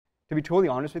to be totally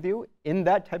honest with you, in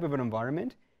that type of an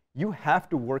environment, you have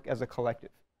to work as a collective.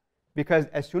 Because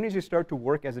as soon as you start to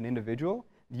work as an individual,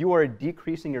 you are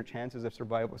decreasing your chances of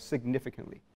survival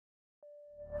significantly.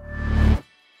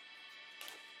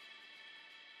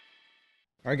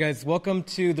 All right, guys, welcome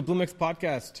to the BloomX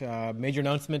podcast. Major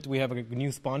announcement, we have a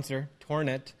new sponsor,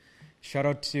 Tornet. Shout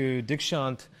out to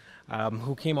Dikshant,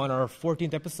 who came on our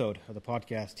 14th episode of the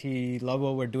podcast. He loved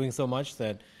what we're doing so much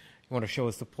that he wanted to show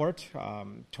his support.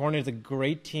 Tornet is a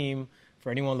great team for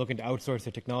anyone looking to outsource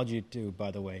their technology to,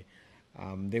 by the way.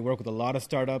 They work with a lot of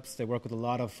startups. They work with a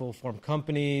lot of full-form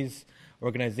companies,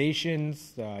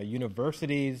 organizations,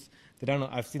 universities.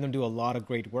 I've seen them do a lot of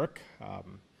great work.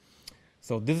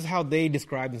 So this is how they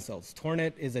describe themselves.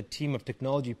 Tornet is a team of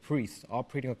technology priests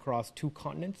operating across 2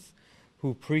 continents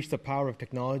who preach the power of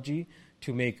technology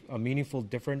to make a meaningful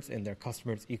difference in their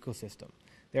customers' ecosystem.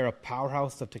 They're a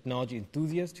powerhouse of technology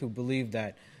enthusiasts who believe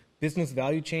that business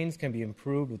value chains can be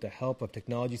improved with the help of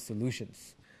technology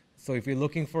solutions. So if you're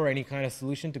looking for any kind of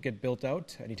solution to get built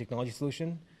out, any technology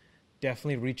solution,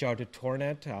 definitely reach out to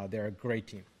Tornet. They're a great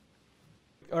team.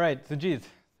 All right, Sanjeev,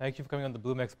 thank you for coming on the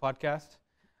BloomX podcast.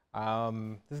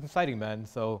 This is exciting, man.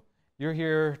 So you're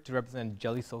here to represent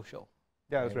Jelly Social.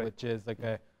 Yeah, that's right. Which is like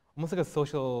almost like a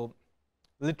social,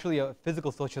 literally a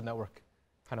physical social network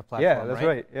kind of platform. Yeah, that's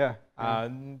right. Yeah.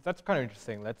 That's kind of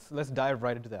interesting. Let's dive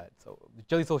right into that. So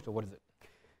Jelly Social, what is it?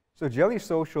 So Jelly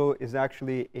Social is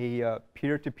actually a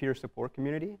peer-to-peer support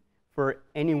community for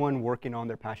anyone working on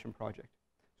their passion project.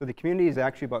 So the community is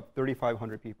actually about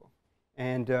 3,500 people.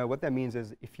 And what that means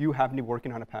is if you happen to be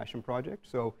working on a passion project,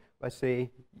 so let's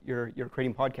say you're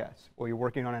creating podcasts, or you're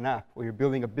working on an app, or you're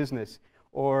building a business,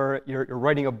 or you're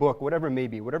writing a book, whatever it may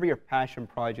be, whatever your passion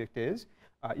project is,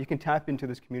 you can tap into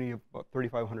this community of about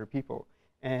 3,500 people.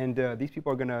 And these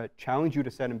people are going to challenge you to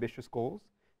set ambitious goals.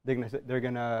 They're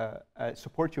going to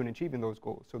support you in achieving those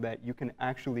goals so that you can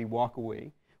actually walk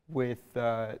away with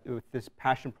this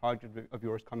passion project of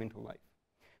yours coming to life.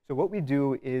 So what we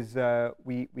do is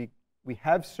we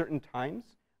have certain times,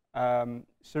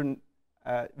 certain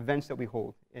events that we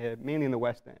hold, mainly in the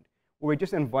West End, where we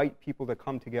just invite people to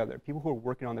come together, people who are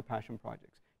working on their passion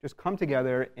projects. Just come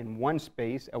together in one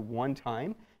space at one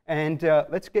time, and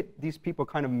let's get these people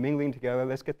kind of mingling together.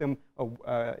 Let's get them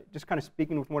just kind of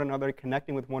speaking with one another,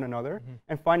 connecting with one another,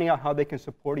 and finding out how they can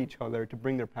support each other to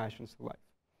bring their passions to life.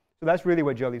 So that's really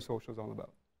what Jelly Social is all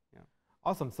about. Yeah.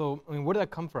 Awesome. So, I mean, where did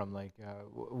that come from? Like,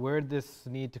 where did this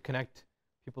need to connect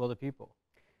people to other people?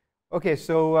 Okay,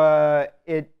 so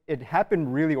it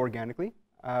happened really organically.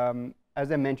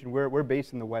 As I mentioned, we're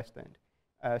based in the West End,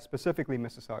 specifically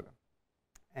Mississauga.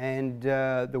 And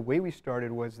the way we started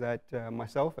was that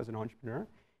myself as an entrepreneur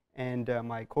and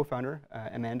my co-founder,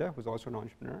 Amanda, who's also an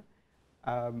entrepreneur,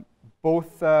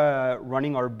 both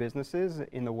running our businesses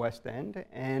in the West End.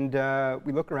 And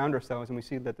we look around ourselves and we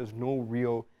see that there's no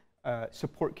real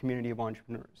support community of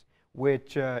entrepreneurs,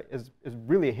 which is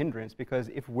really a hindrance, because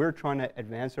if we're trying to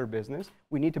advance our business,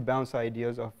 we need to bounce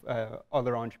ideas off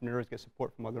other entrepreneurs, get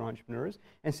support from other entrepreneurs,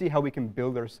 and see how we can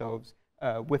build ourselves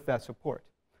with that support.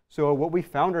 So what we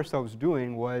found ourselves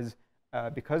doing was,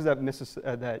 because that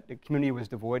the community was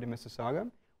devoid in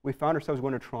Mississauga, we found ourselves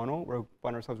going to Toronto, or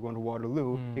found ourselves going to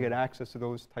Waterloo to get access to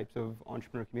those types of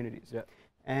entrepreneur communities. Yeah.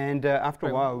 And after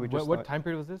a while, we just what time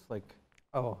period was this? Like,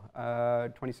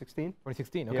 2016.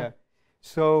 2016. Okay. Yeah.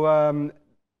 So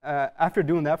after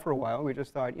doing that for a while, we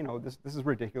just thought, this is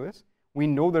ridiculous. We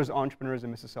know there's entrepreneurs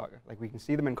in Mississauga. Like, we can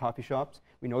see them in coffee shops.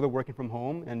 We know they're working from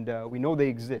home, and we know they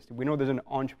exist. We know there's an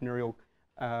entrepreneurship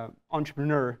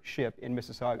in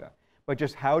Mississauga. But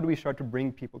just how do we start to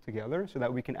bring people together so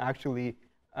that we can actually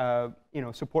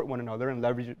support one another and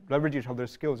leverage each other's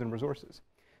skills and resources?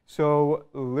 So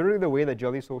literally the way that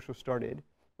Jelly Social started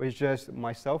was just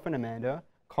myself and Amanda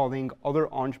calling other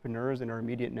entrepreneurs in our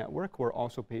immediate network who are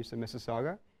also based in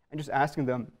Mississauga, and just asking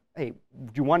them, hey,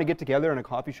 do you want to get together in a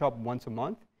coffee shop once a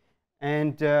month?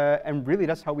 And really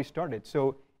that's how we started.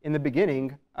 So in the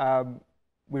beginning,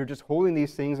 we were just holding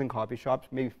these things in coffee shops,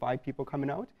 maybe 5 people coming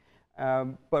out.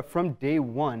 But from day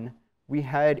one, we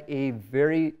had a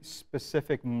very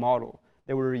specific model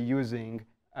that we were using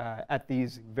at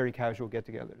these very casual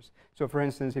get-togethers. So for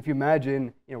instance, if you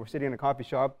imagine, we're sitting in a coffee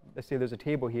shop, let's say there's a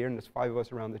table here and there's 5 of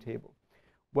us around the table.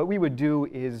 What we would do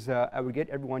is I would get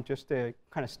everyone just to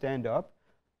kind of stand up,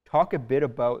 talk a bit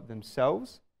about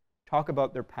themselves, talk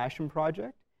about their passion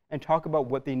project, and talk about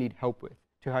what they need help with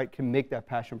to how it can make that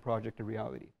passion project a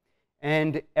reality.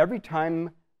 And every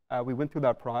time we went through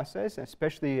that process,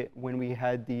 especially when we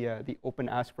had the open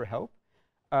ask for help,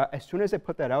 as soon as I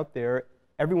put that out there,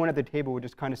 everyone at the table would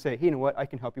just kind of say, hey, you know what, I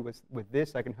can help you with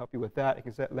this, I can help you with that, I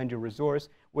can lend you a resource,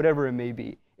 whatever it may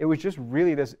be. It was just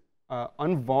really this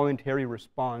involuntary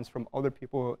response from other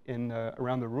people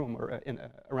around the room or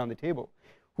around the table,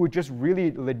 who just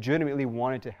really legitimately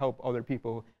wanted to help other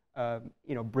people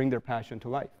bring their passion to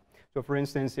life. So for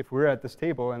instance, if we're at this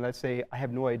table and let's say I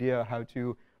have no idea how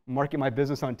to market my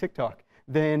business on TikTok,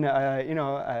 then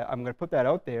I'm going to put that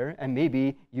out there, and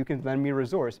maybe you can lend me a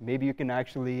resource. Maybe you can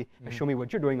actually show me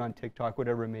what you're doing on TikTok,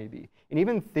 whatever it may be. And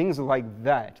even things like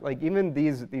that, like even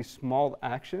these small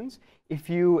actions, if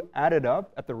you add it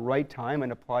up at the right time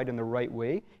and applied in the right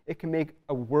way, it can make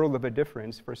a world of a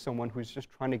difference for someone who's just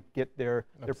trying to get their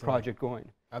project going.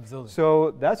 Absolutely.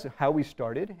 So that's how we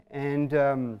started, and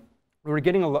people were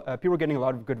getting a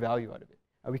lot of good value out of it.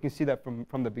 We can see that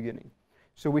from the beginning.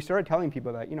 So we started telling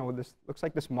people that, this looks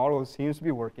like this model seems to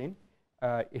be working.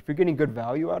 If you're getting good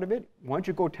value out of it, why don't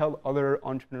you go tell other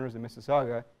entrepreneurs in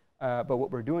Mississauga about what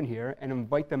we're doing here and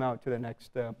invite them out to the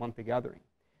next monthly gathering.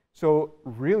 So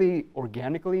really,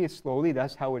 organically, slowly,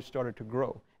 that's how it started to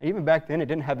grow. And even back then, it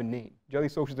didn't have a name. Jelly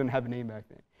Socials didn't have a name back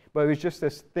then. But it was just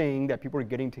this thing that people were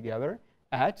getting together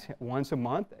at once a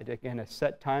month, at, again, a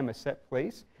set time, a set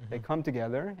place. They come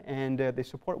together, and they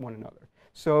support one another.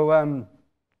 So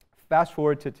fast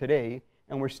forward to today,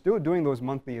 and we're still doing those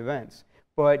monthly events.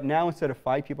 But now instead of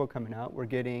 5 people coming out, we're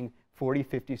getting 40,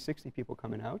 50, 60 people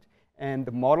coming out. And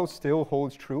the model still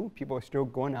holds true. People are still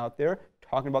going out there,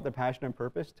 talking about their passion and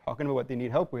purpose, talking about what they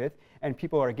need help with. And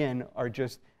people are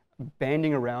just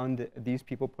banding around these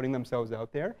people, putting themselves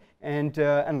out there, and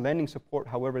lending support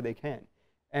however they can.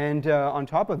 And on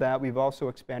top of that, we've also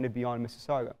expanded beyond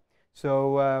Mississauga.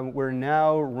 So we're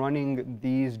now running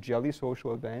these Jelly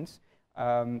Social events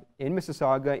in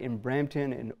Mississauga, in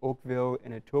Brampton, in Oakville,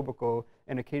 in Etobicoke,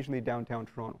 and occasionally downtown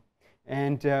Toronto.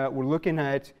 And we're looking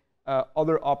at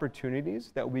other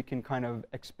opportunities that we can kind of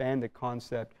expand the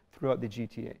concept throughout the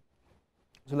GTA.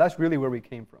 So that's really where we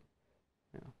came from.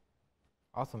 Yeah.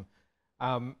 Awesome.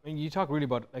 And you talk really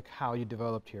about like how you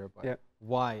developed here, but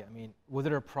why? I mean, was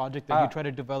it a project that you tried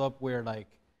to develop where like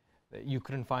you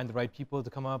couldn't find the right people to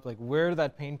come up? Like, where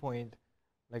that pain point?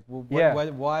 Like,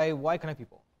 why Connect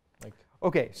People? Like,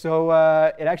 okay, so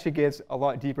it actually gets a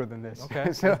lot deeper than this.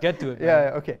 Okay, so, let's get to it.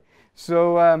 Yeah, okay.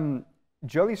 So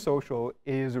Jelly Social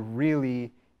is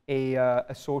really a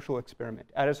social experiment.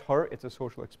 At its heart, it's a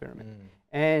social experiment.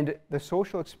 And the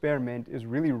social experiment is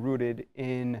really rooted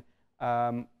in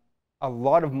a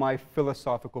lot of my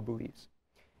philosophical beliefs.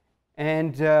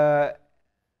 And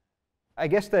I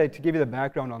guess to give you the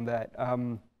background on that,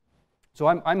 so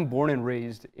I'm born and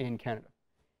raised in Canada.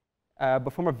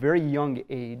 But from a very young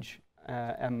age,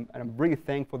 and I'm really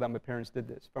thankful that my parents did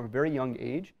this. From a very young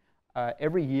age,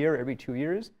 every year, every 2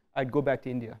 years, I'd go back to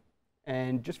India,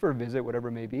 and just for a visit, whatever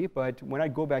it may be. But when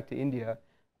I'd go back to India,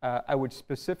 I would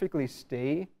specifically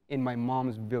stay in my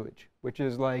mom's village, which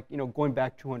is like, going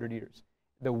back 200 years.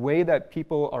 The way that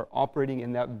people are operating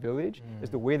in that village is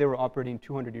the way they were operating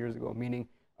 200 years ago, meaning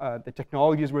the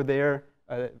technologies were there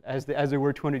as they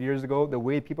were 200 years ago. The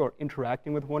way people are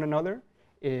interacting with one another,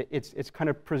 it's kind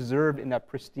of preserved in that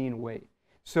pristine way.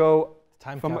 So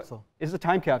time capsule. It's a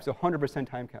time capsule, 100%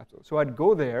 time capsule. So I'd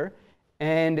go there,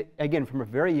 and again, from a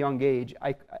very young age,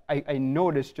 I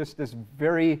noticed just this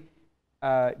very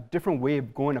different way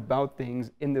of going about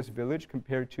things in this village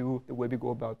compared to the way we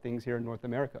go about things here in North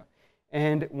America.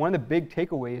 And one of the big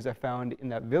takeaways I found in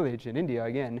that village in India,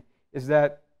 again, is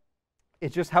that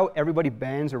it's just how everybody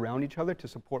bands around each other to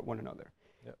support one another.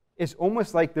 Yep. It's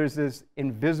almost like there's this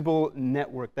invisible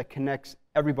network that connects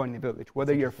everybody in the village,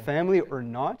 whether you're family or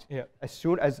not. Yep.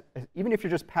 Even if you're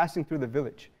just passing through the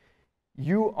village,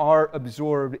 you are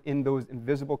absorbed in those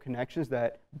invisible connections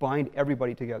that bind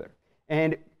everybody together.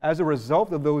 And as a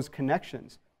result of those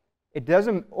connections, it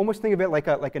doesn't, almost think of it like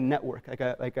a network,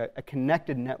 like a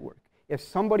connected network. If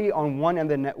somebody on one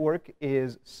end of the network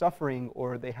is suffering,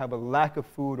 or they have a lack of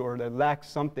food, or they lack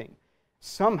something,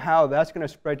 somehow that's going to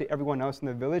spread to everyone else in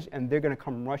the village, and they're going to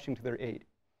come rushing to their aid.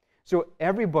 So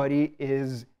everybody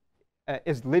is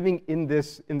living in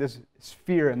this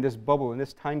sphere, in this bubble, in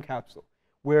this time capsule,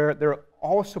 where they're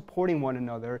all supporting one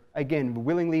another, again,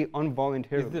 willingly,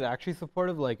 involuntarily. Is it actually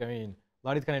supportive? Like, I mean, a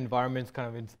lot of these kind of environments kind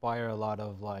of inspire a lot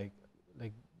of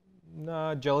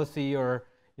jealousy, or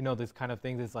this kind of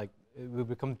things. It's like it will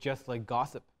become just like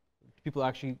gossip. People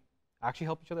actually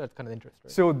help each other. That's kind of interesting.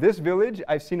 Right? So this village,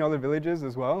 I've seen other villages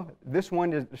as well. This one,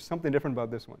 there's something different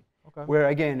about this one. Okay. Where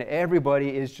again, everybody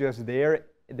is just there.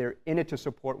 They're in it to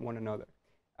support one another.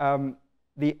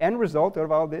 The end result of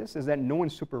all this is that no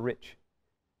one's super rich,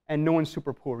 and no one's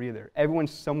super poor either.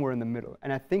 Everyone's somewhere in the middle.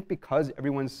 And I think because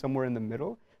everyone's somewhere in the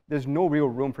middle, there's no real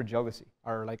room for jealousy.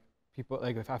 Are like people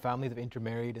like if our families have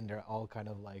intermarried and they're all kind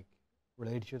of like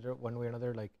related to each other one way or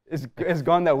another, like It's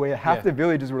gone that way. Half Yeah. the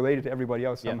village is related to everybody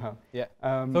else Yeah. somehow. yeah.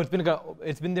 Um, So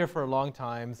it's been there for a long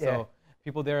time. So Yeah.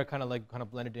 people there are kind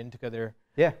of blended in together.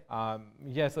 yeah.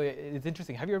 Yeah. So it's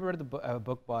interesting. Have you ever read a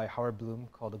book by Howard Bloom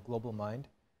called The Global Mind?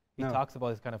 He No. talks about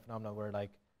this kind of phenomenon where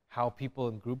like how people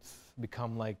in groups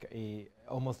become like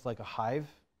almost like a hive,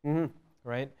 hmm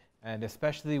right? And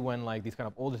especially when like these kind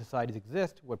of older societies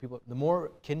exist, where the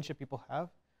more kinship people have,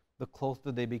 the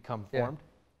closer they become Yeah. formed.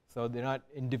 So they're not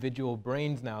individual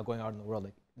brains now going out in the world.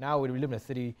 Like now we live in a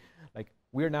city, like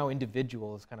we're now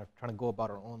individuals kind of trying to go about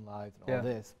our own lives and Yeah. all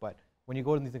this. But when you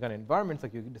go to these kind of environments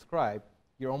like you described,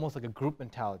 you're almost like a group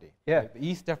mentality. Yeah. Like the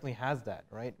East definitely has that,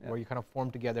 right? Yeah. Where you kind of form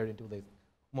together into this,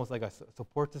 almost like a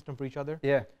support system for each other.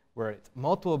 Yeah. Where it's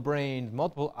multiple brains,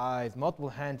 multiple eyes, multiple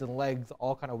hands and legs,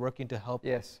 all kind of working to help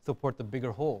Yes. support the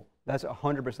bigger whole. That's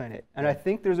 100% it. And Yeah. I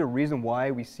think there's a reason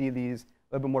why we see these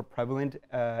a little bit more prevalent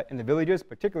in the villages,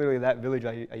 particularly that village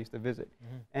I used to visit.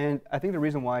 And I think the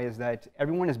reason why is that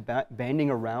everyone is banding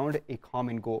around a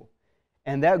common goal.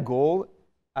 And that goal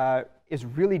is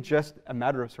really just a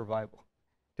matter of survival.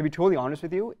 To be totally honest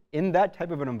with you, in that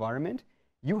type of an environment,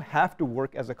 you have to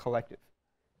work as a collective.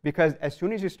 Because as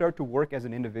soon as you start to work as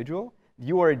an individual,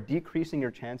 you are decreasing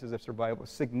your chances of survival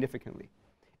significantly.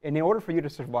 And in order for you to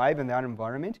survive in that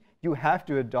environment, you have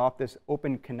to adopt this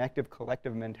open, connective,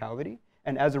 collective mentality.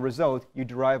 And as a result, you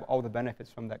derive all the benefits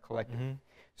from that collective.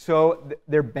 So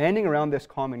they're banding around this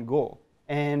common goal.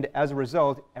 And as a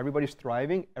result, everybody's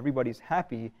thriving, everybody's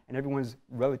happy, and everyone's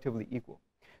relatively equal.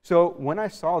 So when I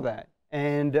saw that,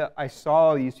 and I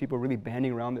saw these people really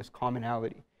banding around this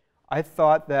commonality, I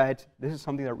thought that this is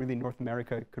something that really North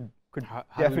America could How do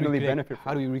we definitely recreate- benefit from.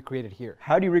 How do we recreate it here?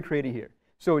 How do you recreate it here?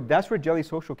 So that's where Jelly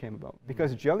Social came about.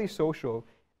 Because Jelly Social,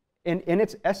 in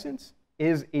its essence,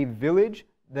 is a village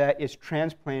that is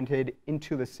transplanted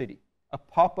into the city, a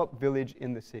pop-up village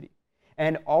in the city.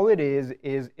 And all it is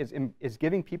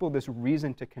giving people this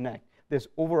reason to connect, this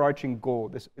overarching goal,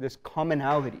 this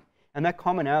commonality. And that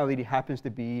commonality happens to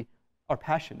be our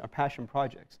passion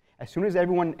projects. As soon as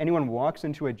anyone walks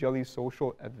into a Jelly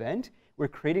Social event, we're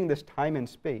creating this time and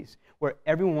space where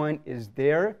everyone is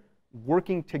there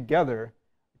working together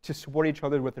to support each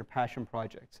other with their passion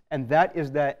projects. And that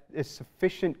is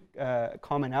sufficient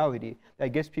commonality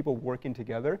that gets people working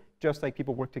together, just like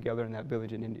people work together in that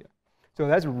village in India. So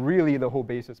that's really the whole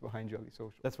basis behind Jelly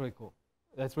Social. That's really cool.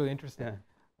 That's really interesting.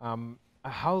 Yeah.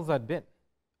 How's that been?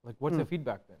 Like, what's the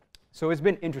feedback been? So it's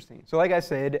been interesting. So like I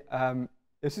said,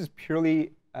 this is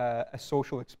purely a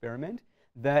social experiment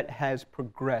that has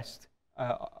progressed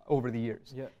over the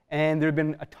years. Yeah. And there have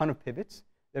been a ton of pivots.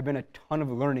 There have been a ton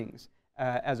of learnings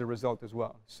as a result as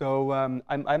well. So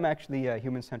I'm actually a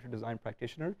human-centered design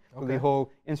practitioner. So the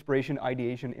whole inspiration,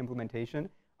 ideation, implementation,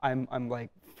 I'm like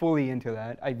fully into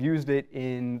that. I've used it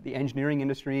in the engineering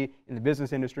industry, in the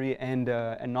business industry, and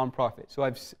nonprofit. So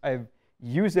I've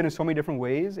used it in so many different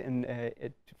ways and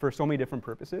for so many different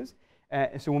purposes.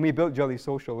 So when we built Jelly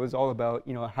Social, it was all about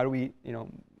how do we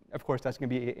of course that's going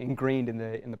to be ingrained in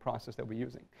the process that we're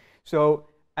using. So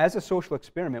as a social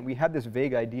experiment, we had this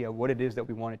vague idea of what it is that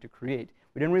we wanted to create.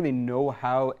 We didn't really know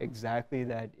how exactly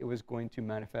that it was going to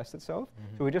manifest itself.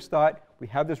 So we just thought, we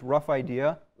have this rough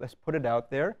idea, let's put it out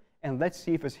there, and let's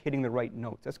see if it's hitting the right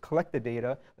notes. Let's collect the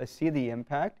data, let's see the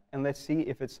impact, and let's see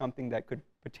if it's something that could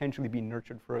potentially be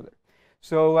nurtured further.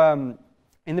 So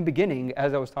in the beginning,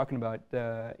 as I was talking about,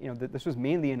 this was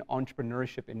mainly an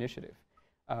entrepreneurship initiative,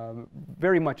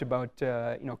 very much about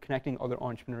connecting other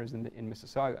entrepreneurs in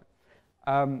Mississauga.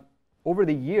 Over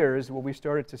the years, what we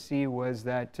started to see was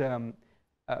that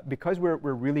because we're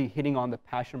really hitting on the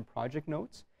passion project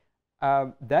notes,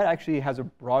 that actually has a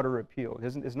broader appeal.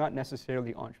 It's not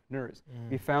necessarily entrepreneurs.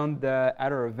 We found that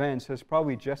at our events, there's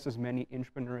probably just as many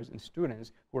entrepreneurs and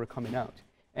students who are coming out.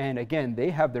 And again, they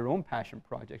have their own passion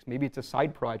projects. Maybe it's a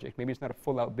side project. Maybe it's not a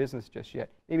full-out business just yet.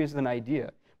 Maybe it's an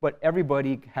idea. But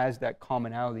everybody has that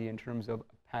commonality in terms of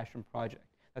a passion project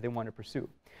that they want to pursue.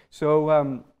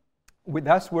 So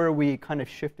that's where we kind of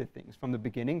shifted things from the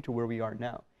beginning to where we are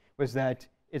now, was that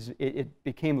it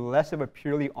became less of a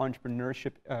purely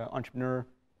entrepreneur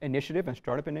initiative and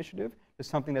startup initiative to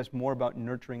something that's more about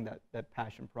nurturing that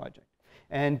passion project.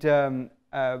 And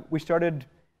we started,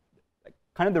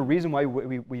 kind of the reason why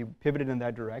we pivoted in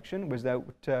that direction was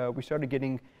that we started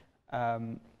getting,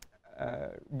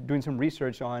 doing some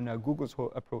research on Google's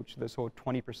whole approach to this whole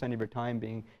 20% of your time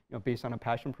being based on a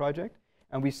passion project.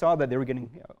 And we saw that they were getting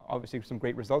obviously some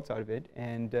great results out of it,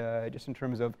 and just in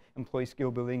terms of employee skill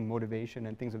building, motivation,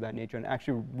 and things of that nature, and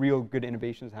actually real good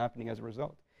innovations happening as a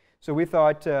result. So we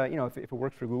thought, if it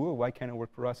works for Google, why can't it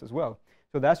work for us as well?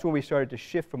 So that's when we started to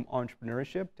shift from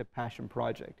entrepreneurship to passion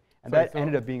project. And that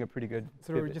ended up being a pretty good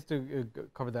pivot. Just to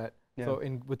cover that, Yeah. so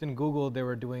within Google,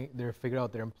 they figured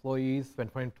out their employees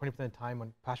spend 20% of the time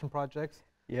on passion projects.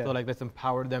 Yeah. So like let's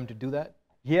empower them to do that.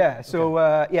 Yeah. So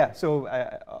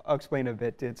I'll explain a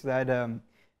bit. It's that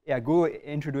Google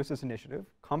introduced this initiative,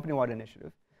 company-wide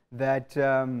initiative, that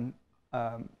you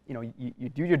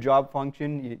do your job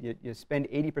function, you spend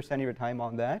 80% of your time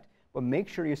on that, but make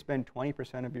sure you spend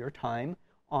 20% of your time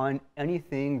on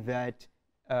anything that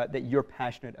you're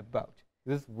passionate about.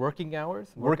 Is this working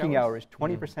hours? Working hours.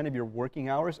 20% of your working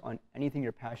hours on anything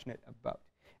you're passionate about.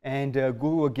 And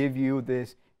Google will give you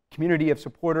this community of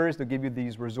supporters. They'll give you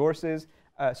these resources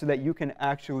so that you can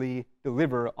actually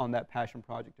deliver on that passion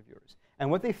project of yours. And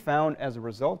what they found as a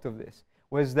result of this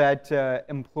was that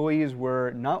employees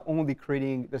were not only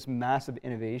creating this massive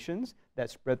innovations that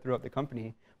spread throughout the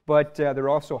company, but they're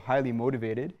also highly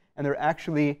motivated, and they're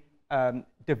actually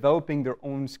developing their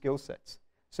own skill sets.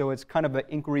 So it's kind of an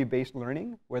inquiry-based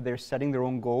learning where they're setting their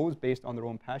own goals based on their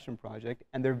own passion project,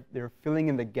 and they're filling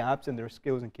in the gaps in their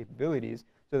skills and capabilities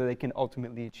so that they can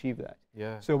ultimately achieve that.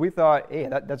 Yeah. So we thought, hey,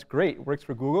 that's great. It works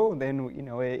for Google, then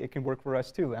it can work for us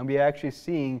too. And we're actually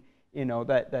seeing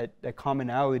that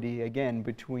commonality again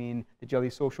between the Jelly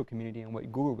Social community and what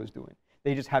Google was doing.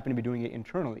 They just happened to be doing it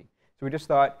internally. So we just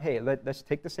thought, hey, let's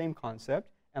take the same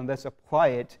concept and let's apply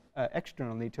it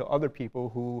externally to other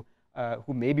people who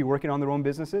may be working on their own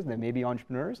businesses, they may be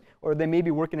entrepreneurs, or they may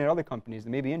be working at other companies,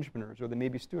 they may be entrepreneurs, or they may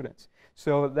be students.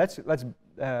 So let's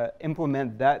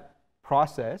implement that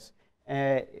process,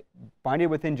 bind it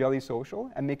within Jelly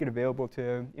Social, and make it available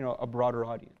to a broader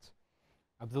audience.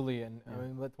 Absolutely, and I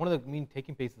mean, one of the main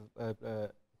takeaways,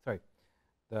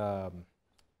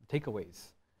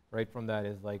 right, from that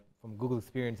is like from Google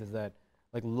experience is that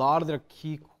like a lot of their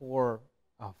key core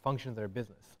functions of their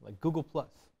business, like Google Plus,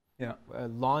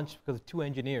 launched because two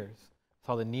engineers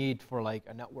saw the need for like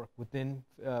a network within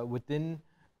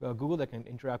Google that can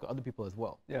interact with other people as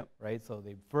well. Yeah. Right. So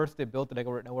they built the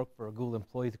network for Google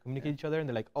employees to communicate with each other, and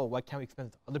they're like, oh, why can't we expand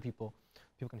it to other people?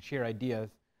 People can share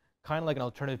ideas, kind of like an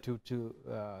alternative to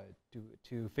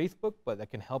Facebook, but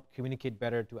that can help communicate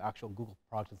better to actual Google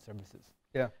products and services.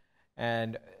 Yeah.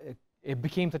 And it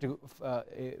became it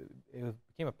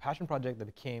became a passion project that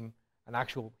became an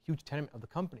actual huge tenet of the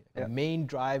company, the main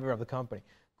driver of the company.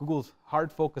 Google's hard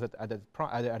focus at its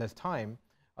time,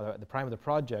 at the prime of the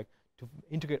project, to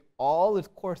integrate all its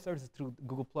core services through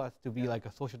Google Plus to be like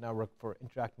a social network for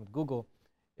interacting with Google.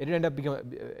 It ended up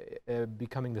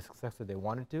becoming the success that they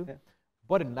wanted to. Yeah.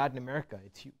 But in Latin America,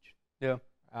 it's huge. Yeah.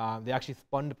 They actually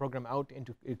spun the program out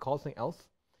into, it calls something else,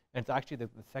 and it's actually the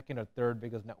second or third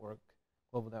biggest network,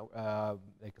 global network,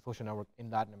 like a social network in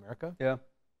Latin America. Yeah.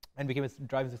 And became a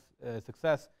driving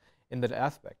success in that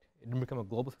aspect. It didn't become a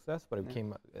global success, but it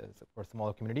became for a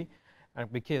smaller community. And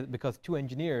because two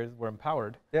engineers were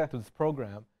empowered through this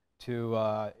program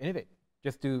to innovate,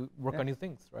 just to work on new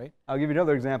things, right? I'll give you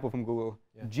another example from Google.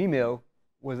 Yeah. Gmail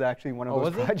was actually one of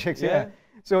those projects. Yeah.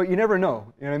 So you never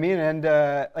know, you know what I mean? And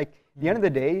like at the end of the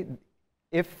day,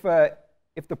 if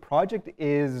the project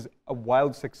is a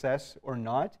wild success or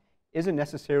not, isn't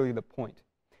necessarily the point.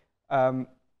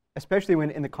 Especially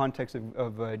when in the context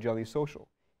of Jelly Social.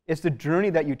 It's the journey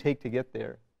that you take to get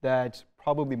there that's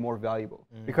probably more valuable.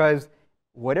 Because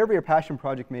whatever your passion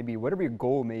project may be, whatever your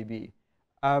goal may be,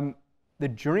 the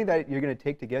journey that you're going to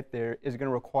take to get there is going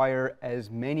to require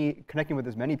connecting with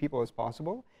as many people as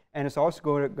possible, and it's also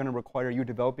going to require you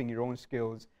developing your own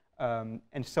skills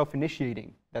and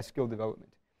self-initiating that skill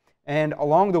development. And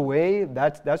along the way,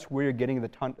 that's where you're getting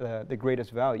the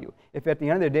greatest value. If at the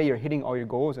end of the day you're hitting all your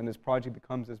goals and this project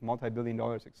becomes this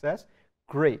multi-billion-dollar success,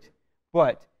 great.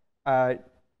 But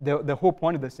the whole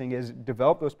point of this thing is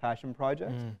develop those passion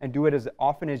projects and do it as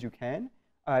often as you can,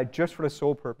 just for the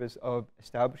sole purpose of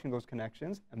establishing those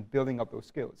connections and building up those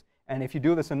skills. And if you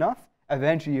do this enough,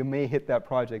 eventually you may hit that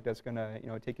project that's going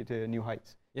to take you to new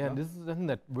heights. Yeah, and this is something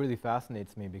that really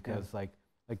fascinates me because like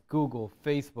Google,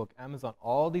 Facebook, Amazon,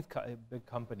 all these big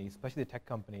companies, especially the tech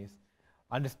companies,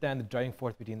 understand the driving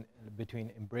force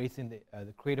between embracing the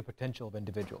creative potential of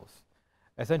individuals.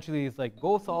 Essentially, it's like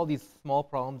go solve these small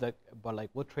problems, but like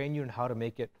we'll train you on how to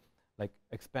make it like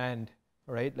expand,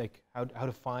 right? Like how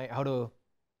to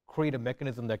create a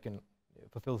mechanism that can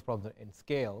fulfill those problems in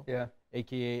scale. Yeah.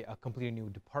 AKA a completely new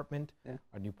department,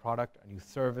 a new product, a new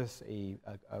service, a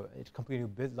completely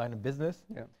new line of business.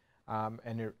 Yeah.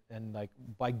 And like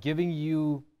by giving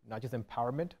you not just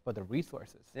empowerment but the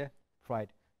resources, right?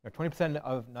 20%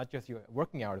 of not just your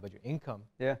working hours but your income.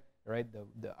 Yeah. right?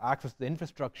 The access to the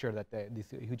infrastructure that these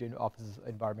huge offices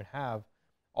environment have,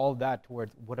 all that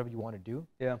towards whatever you want to do.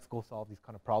 Yeah. Let's go solve these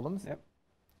kind of problems. Yep.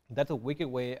 That's a wicked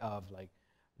way of like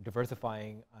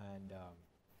diversifying and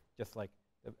just like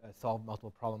solve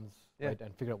multiple problems, right?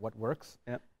 And figure out what works.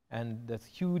 Yep. And there's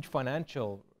huge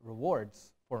financial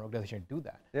rewards for an organization to do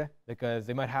that. Yeah. Because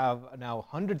they might have now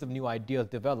hundreds of new ideas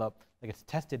developed, like it's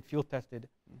tested, field tested.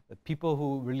 The people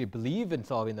who really believe in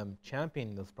solving them,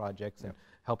 championing those projects and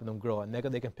helping them grow, and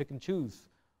they can pick and choose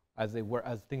as they work,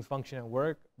 as things function and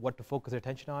work, what to focus their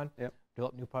attention on,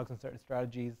 develop new products and certain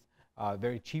strategies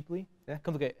very cheaply. It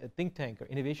comes like a think tank or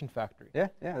innovation factory. Yeah,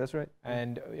 that's right.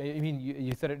 And I mean,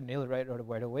 you said it, nailed it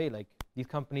right away. Like these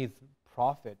companies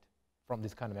profit from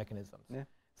these kind of mechanisms. Yeah.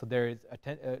 So there is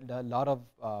a lot of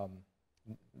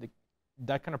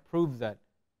that kind of proves that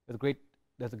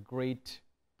there's a great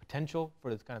potential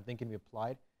for this kind of thinking to be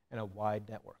applied in a wide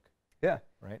network. Yeah.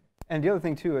 Right. And the other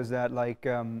thing too is that like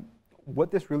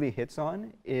what this really hits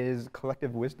on is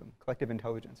collective wisdom, collective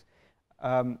intelligence.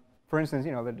 For instance,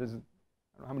 you know, I don't know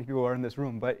how many people are in this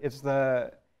room, but it's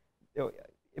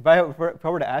if I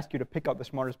were to ask you to pick out the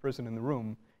smartest person in the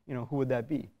room, you know, who would that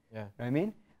be? Yeah. You know what I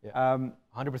mean? Yeah.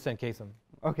 100% Kasem.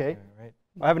 Okay. Yeah, right.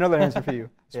 I have another answer for you.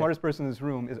 Smartest person in this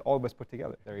room is all of us put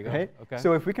together. There you go. Right? Okay.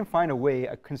 So if we can find a way,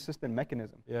 a consistent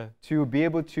mechanism to be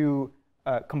able to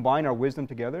combine our wisdom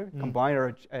together, combine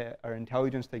our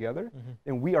intelligence together,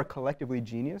 then we are collectively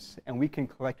genius and we can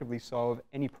collectively solve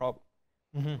any problem.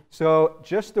 So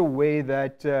just the way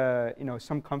that you know,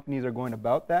 some companies are going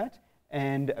about that,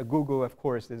 and Google, of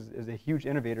course, is a huge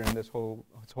innovator in this whole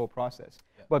process.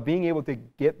 Yeah. But being able to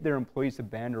get their employees to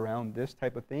band around this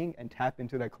type of thing and tap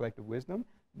into that collective wisdom,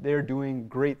 they're doing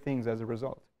great things as a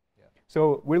result. Yeah.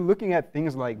 So we're looking at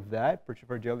things like that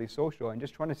for Jelly Social and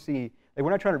just trying to see, like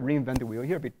we're not trying to reinvent the wheel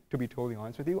here, to be totally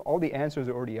honest with you. All the answers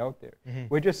are already out there.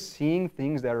 We're just seeing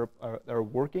things that are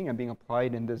working and being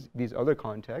applied in these other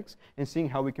contexts and seeing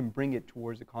how we can bring it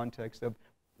towards the context of,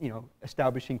 you know,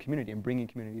 establishing community and bringing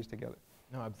communities together.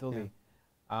 No, absolutely.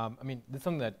 Yeah. I mean, this is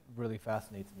something that really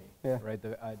fascinates me, right?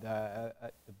 The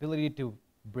ability to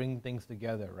bring things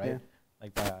together, right? Yeah.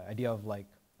 Like the idea of like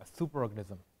a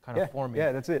superorganism kind of forming.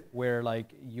 Yeah, that's it. Where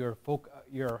like you're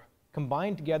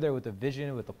combined together with a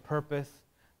vision, with a purpose,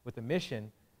 with a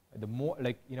mission. The more,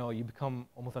 like, you know, you become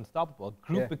almost unstoppable. A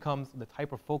group becomes, the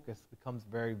type of focus becomes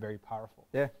very, very powerful.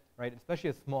 Yeah. Right?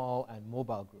 Especially a small and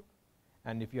mobile group.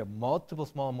 And if you have multiple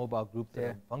small mobile groups that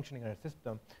are functioning in a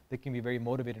system, they can be very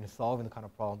motivated in solving the kind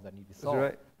of problems that need to be solved.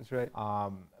 That's right. That's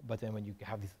right. But then when you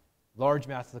have these large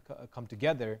masses come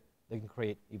together, they can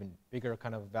create even bigger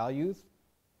kind of values,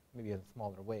 maybe in a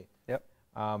smaller way. Yep.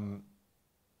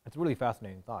 It's a really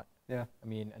fascinating thought. Yeah. I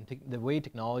mean, and the way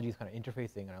technology is kind of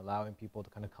interfacing and allowing people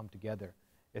to kind of come together,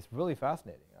 it's really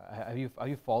fascinating.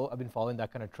 I've been following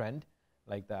that kind of trend,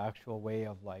 like the actual way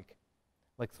of like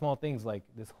small things like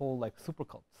this whole like super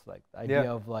cults, like the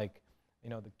idea of like, you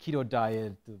know, the keto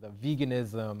diet, the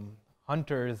veganism,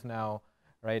 hunters now,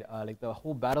 right? Like the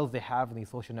whole battles they have in these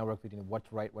social networks between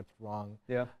what's right, what's wrong,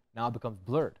 now becomes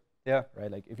blurred. Yeah.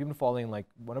 Right. Like if you've been following like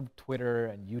one of Twitter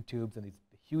and YouTube's and these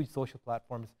huge social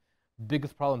platforms,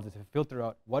 biggest problems is to filter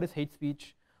out what is hate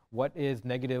speech, what is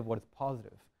negative, what is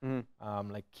positive.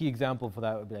 Like key example for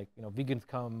that would be like, you know,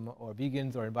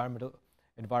 vegans or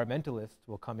environmentalists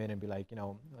will come in and be like, you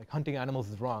know, like hunting animals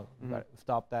is wrong.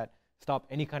 Stop that. Stop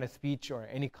any kind of speech or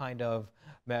any kind of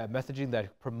messaging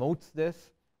that promotes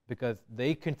this, because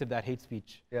they consider that hate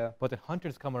speech. Yeah. But the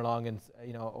hunters come along and,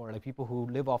 you know, or like people who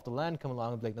live off the land come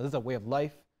along and be like, no, this is a way of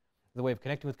life. This is a way of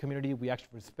connecting with community. We actually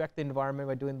respect the environment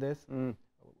by doing this.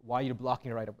 Why are you blocking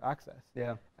your right of access?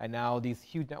 Yeah. And now these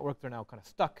huge networks are now kind of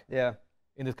stuck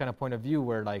in this kind of point of view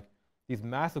where like these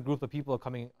massive groups of people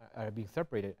are being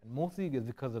separated, and mostly is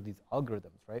because of these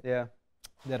algorithms, right? Yeah.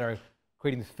 That are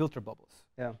creating these filter bubbles.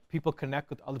 Yeah. People connect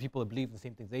with other people that believe the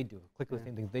same things they do, click the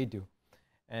same things they do.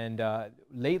 And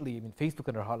lately, I mean, Facebook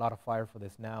under a lot of fire for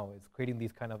this now is creating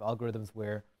these kind of algorithms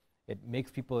where it makes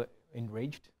people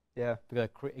enraged. Yeah. Because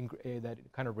that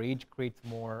kind of rage creates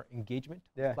more engagement.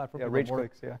 Yeah. Rage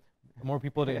clicks. Yeah. More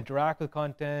people to interact with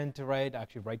content, right?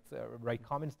 Actually write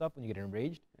comment stuff when you get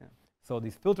enraged. Yeah. So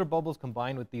these filter bubbles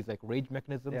combined with these like rage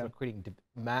mechanisms are creating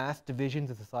mass divisions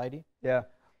in society. Yeah.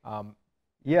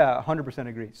 100%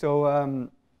 agree. So,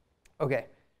 okay,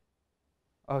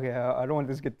 I don't want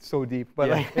this to get so deep, but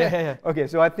okay.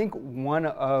 So I think one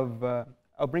of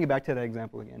I'll bring it back to that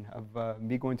example again of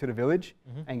me going to the village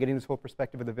and getting this whole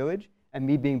perspective of the village, and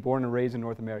me being born and raised in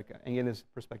North America and getting this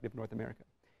perspective of North America.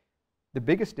 The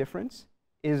biggest difference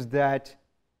is that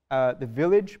the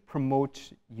village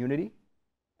promotes unity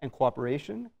and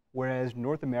cooperation, whereas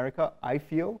North America, I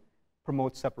feel,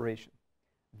 promotes separation.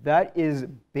 That is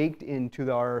baked into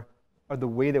the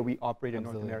way that we operate in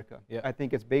North America. Yeah. I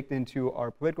think it's baked into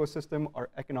our political system, our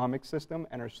economic system,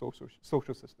 and our social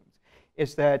systems.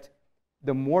 It's that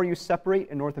the more you separate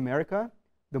in North America,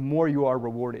 the more you are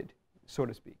rewarded, so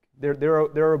to speak. There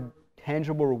are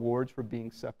tangible rewards for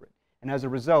being separate. And as a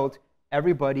result,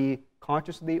 everybody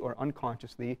consciously or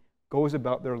unconsciously goes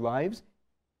about their lives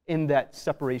in that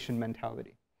separation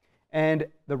mentality. And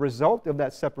the result of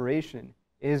that separation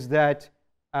is that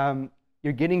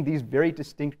you're getting these very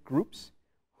distinct groups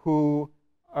who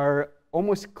are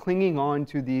almost clinging on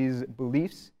to these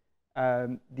beliefs,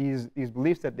 these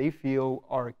beliefs that they feel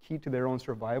are key to their own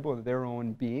survival, their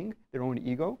own being, their own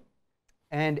ego.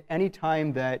 And any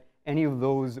time that any of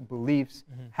those beliefs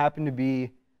happen to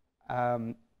be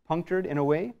punctured in a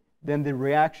way, then the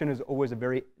reaction is always a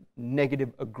very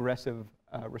negative, aggressive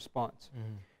response.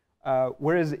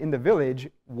 Whereas in the village,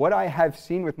 what I have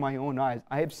seen with my own eyes,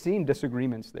 I have seen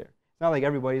disagreements there. It's not like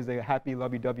everybody's like happy,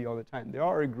 lovey-dovey all the time. There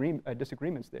are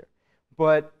disagreements there.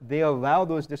 But they allow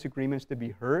those disagreements to be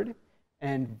heard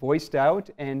and voiced out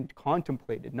and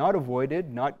contemplated, not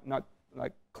avoided, not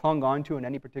like clung onto in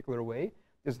any particular way.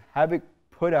 Just have it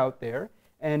put out there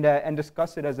and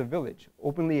discuss it as a village.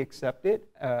 Openly accept it,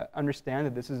 understand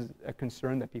that this is a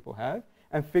concern that people have,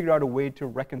 and figure out a way to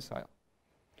reconcile.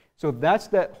 So that's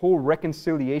that whole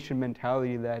reconciliation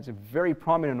mentality that's very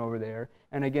prominent over there.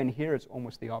 And again, here it's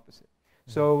almost the opposite.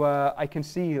 So I can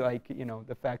see, like,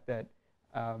 the fact that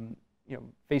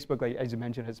Facebook, like, as you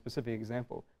mentioned, has a specific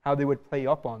example, how they would play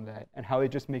up on that and how it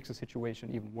just makes the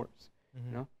situation even worse.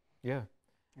 Yeah.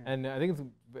 And I think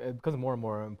it becomes more and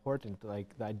more important,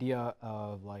 like the idea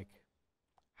of like,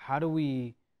 how do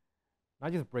we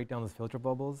not just break down those filter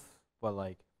bubbles, but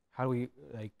like, how do we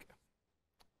like,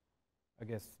 I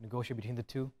guess, negotiate between the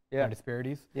two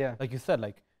disparities? Yeah. Like you said,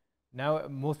 like now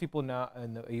most people now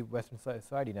in the Western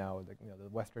society now, like, the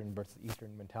Western versus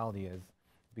Eastern mentality is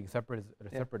being separate,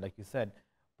 separate, like you said.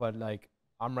 But like,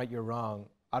 I'm right, you're wrong.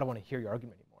 I don't want to hear your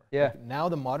argument anymore. Yeah. Like, now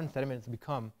the modern sentiment has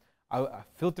become, I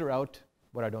filter out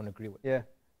what I don't agree with. Yeah.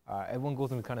 Everyone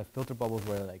goes into kind of filter bubbles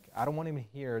where like, I don't want to even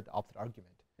hear the opposite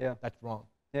argument. Yeah. That's wrong.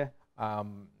 Yeah.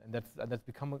 And that's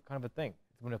become a kind of a thing.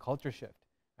 It's been a culture shift.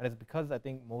 And it's because I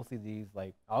think mostly these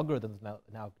like algorithms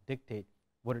now dictate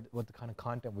what the kind of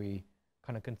content we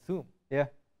kind of consume. Yeah.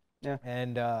 Yeah.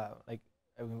 And like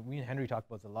me and Henry talked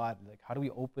about this a lot. Like, how do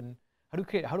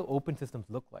open systems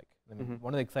look like? I mean,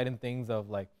 one of the exciting things of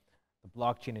like the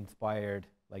blockchain-inspired,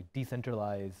 like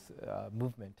decentralized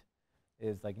movement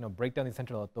is like, break down these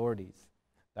central authorities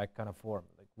that kind of form.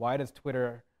 Like, why does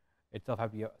Twitter itself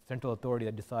have to be a central authority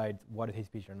that decides what is hate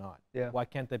speech or not? Yeah. Why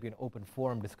can't there be an open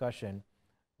forum discussion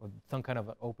with some kind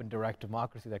of open direct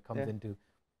democracy that comes into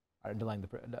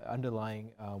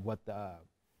underlying what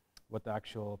the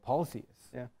actual policy is?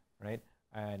 Yeah. Right.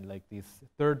 And like these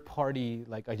third party,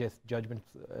 like I guess judgments,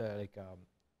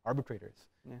 arbitrators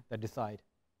that decide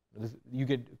you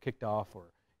get kicked off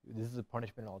or this is a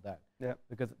punishment and all that. Yeah.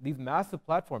 Because these massive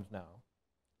platforms now,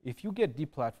 if you get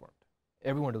deplatformed,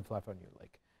 everyone will platform you.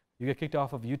 Like, you get kicked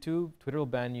off of YouTube, Twitter will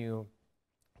ban you,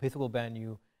 Facebook will ban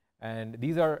you, and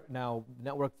these are now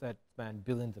networks that span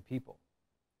billions of people.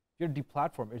 If you're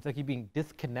deplatformed, it's like you're being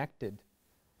disconnected,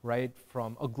 right,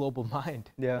 from a global mind,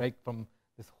 right, from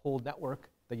this whole network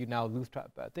that you now lose track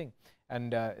of thing.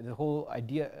 And the whole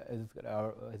idea has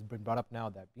been brought up now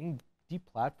that being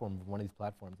deplatformed from one of these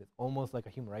platforms is almost like a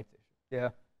human rights issue. Yeah.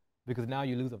 Because now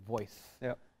you lose a voice.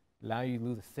 Yeah. Now you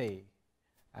lose a say.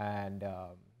 And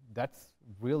that's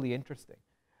really interesting.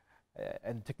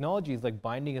 And technology is like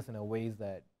binding us in a ways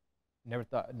that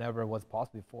never was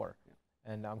possible before.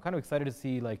 Yeah. And I'm kind of excited to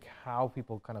see like how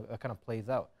people kind of plays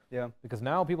out. Yeah. Because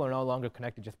now people are no longer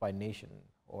connected just by nation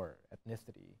or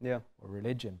ethnicity or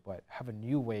religion, but have a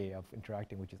new way of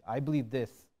interacting, which is I believe this,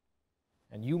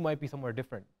 and you might be somewhere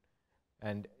different.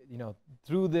 And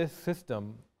through this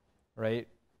system, right,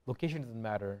 location doesn't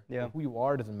matter, who you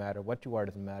are doesn't matter, what you are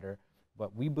doesn't matter,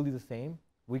 but we believe the same,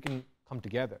 we can come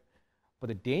together. But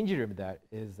the danger of that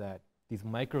is that these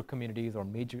micro communities or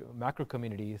macro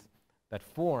communities that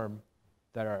form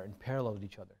that are in parallel with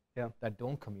each other, that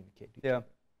don't communicate with each other,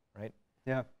 right?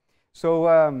 Yeah.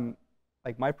 So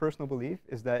like my personal belief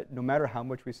is that no matter how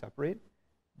much we separate,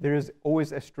 there is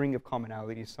always a string of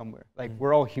commonalities somewhere. Like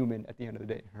we're all human at the end of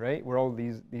the day, right? We're all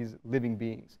these living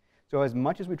beings. So as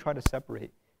much as we try to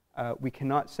separate, we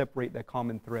cannot separate that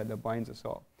common thread that binds us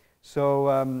all.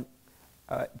 So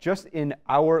just in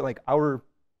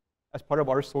as part of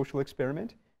our social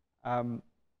experiment,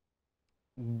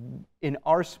 in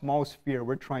our small sphere,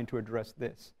 we're trying to address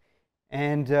this.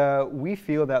 And we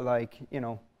feel that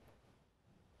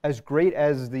as great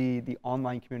as the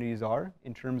online communities are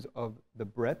in terms of the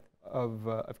breadth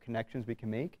of connections we can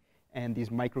make and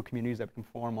these micro communities that we can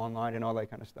form online and all that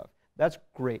kind of stuff, that's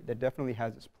great. That definitely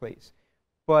has its place.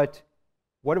 But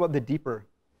what about the deeper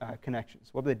connections?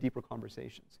 What about the deeper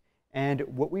conversations? And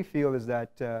what we feel is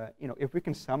that if we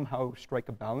can somehow strike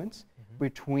a balance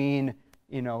between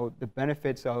the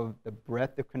benefits of the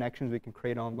breadth of connections we can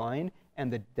create online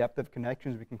and the depth of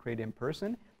connections we can create in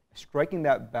person, striking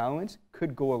that balance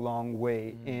could go a long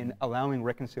way in allowing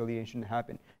reconciliation to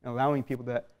happen and allowing people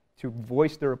to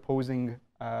voice their opposing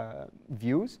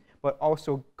views, but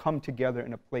also come together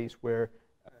in a place where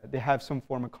they have some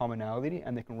form of commonality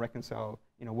and they can reconcile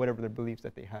whatever their beliefs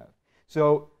that they have.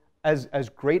 So as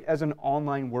great as an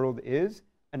online world is,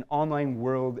 an online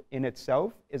world in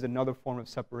itself is another form of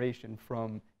separation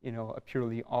from a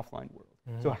purely offline world.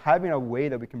 So having a way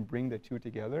that we can bring the two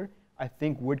together, I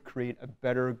think would create a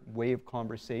better way of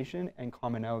conversation and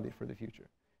commonality for the future.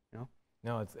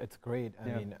 No, it's great. I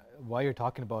mean, while you're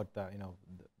talking about the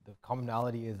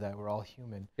commonality is that we're all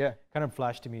human. Yeah. Kind of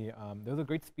flashed to me. There was a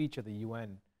great speech at the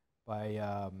UN by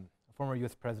a former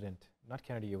U.S. president, not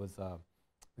Kennedy. It was the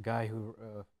guy who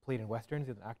played in westerns.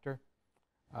 He was an actor.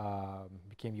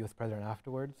 Became U.S. president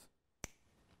afterwards.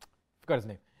 Forgot his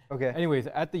name. Okay. Anyways,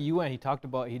 at the UN,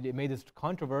 he made this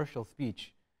controversial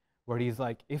speech where he's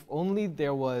like, if only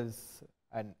there was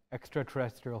an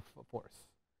extraterrestrial force,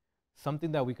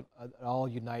 something that we could all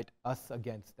unite us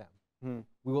against them,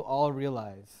 we will all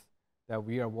realize that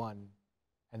we are one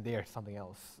and they are something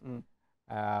else.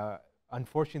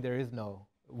 Unfortunately,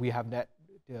 we have not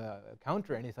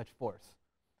counter any such force,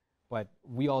 but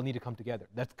we all need to come together.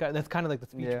 That's kind of like the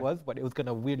speech was, but it was kind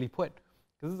of weirdly put.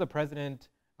 Because this is the president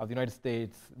of the United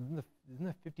States in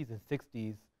the 50s and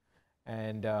 60s,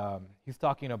 and he's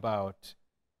talking about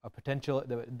a potential,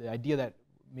 the idea that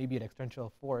maybe an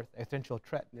existential threat,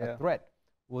 a threat,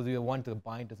 will be the one to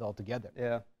bind us all together.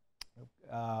 Yeah.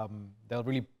 They'll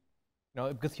really,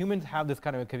 because humans have this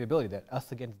kind of capability that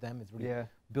us against them is really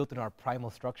built in our primal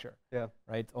structure. Yeah.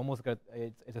 Right. It's almost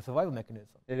it's a survival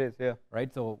mechanism. It is. Yeah.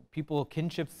 Right. So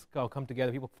kinships come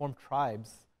together. People form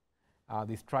tribes.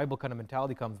 This tribal kind of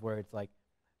mentality comes where it's like,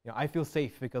 I feel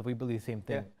safe because we believe the same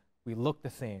thing. Yeah. We look the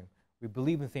same. We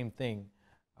believe the same thing.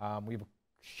 We have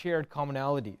shared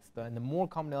commonalities. And the more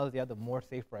commonalities you have, the more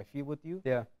safer I feel with you.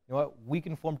 Yeah. You know what? We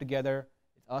can form together.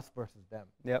 It's us versus them.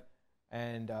 Yep.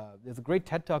 And there's a great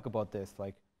TED Talk about this,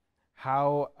 like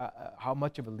how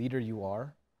much of a leader you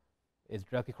are is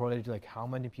directly correlated to like how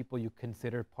many people you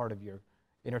consider part of your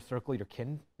inner circle, your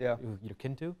kin, you're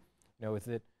kin to. Is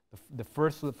it the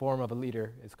first form of a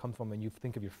leader comes from when you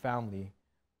think of your family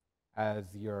as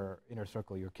your inner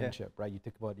circle, your kinship, right? You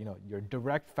think about your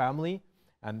direct family,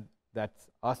 and that's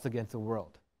us against the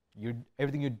world.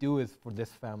 Everything you do is for this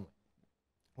family.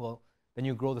 Well, then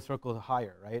you grow the circle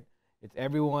higher, right? It's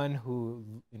everyone who,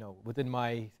 within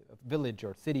my village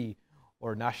or city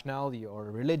or nationality or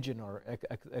religion or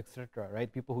et cetera,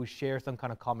 right? People who share some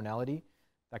kind of commonality,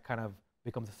 that kind of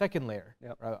becomes a second layer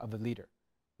of a leader.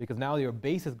 Because now your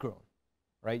base has grown,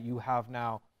 right? You have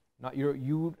now,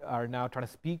 you are now trying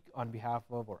to speak on behalf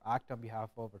of or act on behalf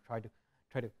of or try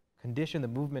to condition the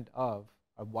movement of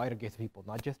a wider base of people,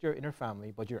 not just your inner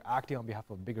family, but you're acting on behalf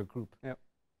of a bigger group. Yep.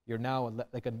 You're now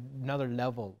like another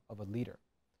level of a leader.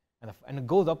 And it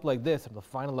goes up like this, and the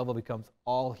final level becomes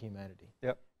all humanity.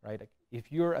 Yep. Right? Like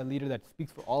if you're a leader that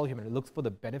speaks for all humanity, works for the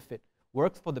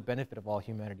benefit of all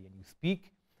humanity, and you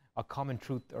speak a common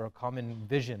truth or a common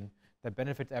vision that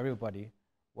benefits everybody,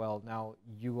 well, now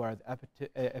you are the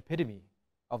epitome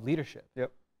of leadership.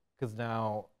 Yep. Because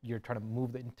now you're trying to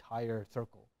move the entire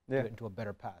circle into a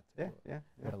better path,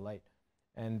 better light.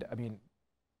 And I mean,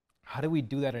 how do we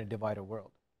do that in a divided world?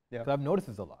 Because I've noticed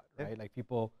this a lot, right? Like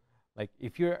people. Like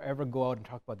if you ever go out and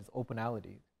talk about this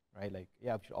openality, right? Like, we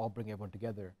should all bring everyone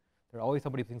together. There's always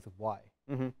somebody who thinks of why.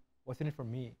 Mm-hmm. What's in it for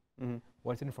me? Mm-hmm.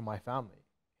 What's in it for my family?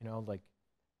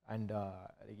 And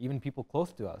even people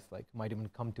close to us, like, might even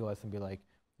come to us and be like,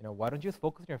 why don't you just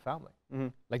focus on your family? Mm-hmm.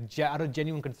 Like out of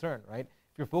genuine concern, right?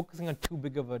 If you're focusing on too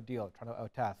big of a deal, trying to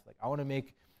task, like I want to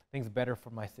make things better for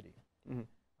my city.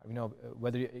 Mm-hmm.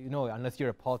 Whether unless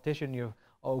you're a politician, you're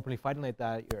openly fighting like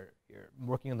that. You're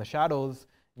working in the shadows.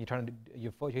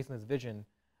 You're chasing this vision,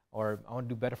 or I want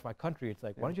to do better for my country. It's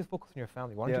like, why don't you just focus on your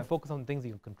family? Why don't you focus on things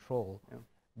you can control? Yeah.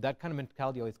 That kind of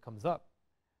mentality always comes up.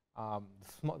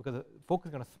 Because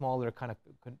focusing on a smaller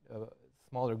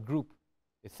smaller group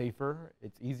is safer,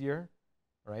 it's easier,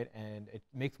 right? And it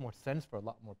makes more sense for a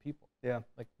lot more people. Yeah.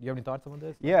 Like, do you have any thoughts on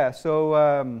this? Yeah.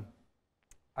 So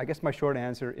I guess my short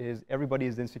answer is everybody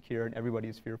is insecure and everybody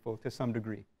is fearful to some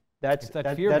degree. That's It's that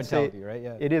that, fear that's mentality, right?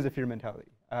 Yeah. It is a fear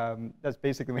mentality. That's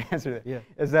basically my answer to that. Yeah.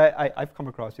 Is that I've come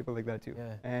across people like that too.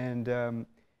 Yeah. And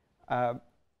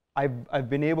I've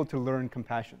been able to learn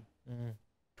compassion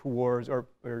towards or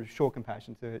show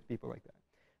compassion to people like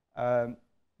that.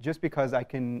 Just because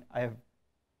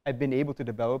I've been able to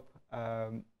develop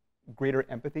greater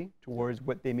empathy towards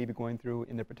what they may be going through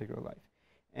in their particular life.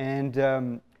 And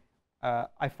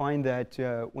I find that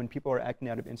when people are acting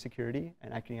out of insecurity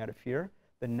and acting out of fear,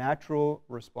 the natural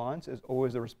response is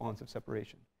always a response of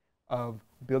separation, of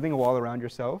building a wall around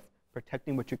yourself,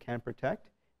 protecting what you can protect,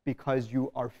 because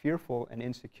you are fearful and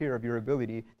insecure of your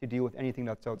ability to deal with anything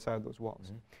that's outside those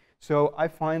walls. So I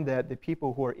find that the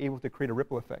people who are able to create a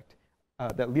ripple effect,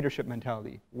 that leadership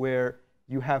mentality, where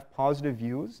you have positive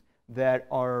views that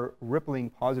are rippling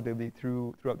positively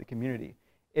throughout the community,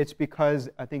 it's because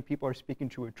I think people are speaking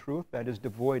to a truth that is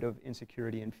devoid of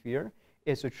insecurity and fear.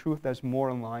 It's a truth that's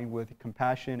more in line with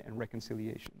compassion and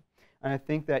reconciliation. And I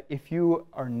think that if you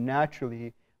are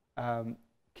naturally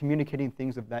communicating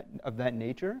things of that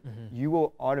nature, you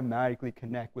will automatically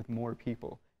connect with more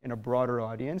people in a broader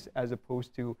audience, as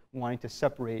opposed to wanting to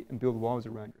separate and build walls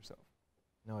around yourself.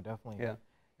 No, definitely. Yeah.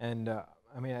 And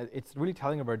I mean, it's really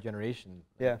telling of our generation,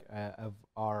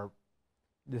 of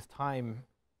this time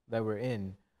that we're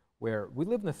in, where we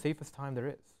live in the safest time there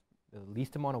is. The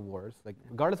least amount of wars, like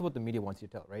regardless of what the media wants you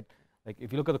to tell, right? Like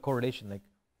if you look at the correlation, like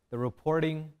the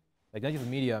reporting, like not just the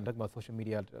media, I'm talking about social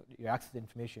media, your access to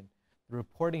information. The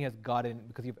reporting has gotten,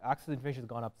 because your access to information has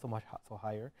gone up so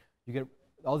higher, you get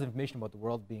all this information about the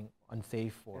world being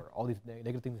unsafe or all these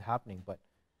negative things happening. But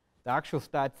the actual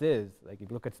stats is, like if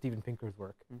you look at Steven Pinker's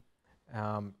work,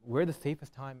 we're the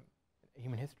safest time in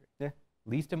human history. Yeah.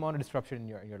 Least amount of disruption in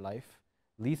your life,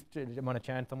 least amount of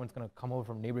chance someone's going to come over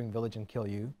from a neighboring village and kill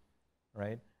you,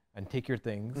 right? And take your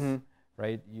things,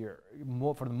 right?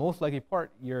 For the most likely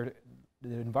part, the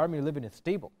environment you live in is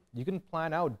stable. You can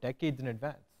plan out decades in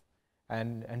advance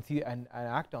and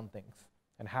act on things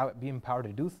and be empowered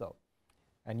to do so.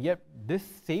 And yet this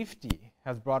safety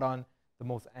has brought on the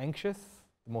most anxious,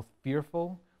 the most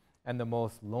fearful, and the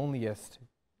most loneliest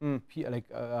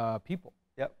people.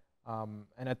 Yep.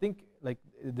 And I think like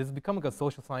this has become like a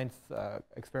social science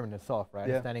experiment itself, right?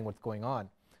 Yeah. Understanding what's going on.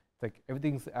 It's like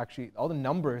everything's actually, all the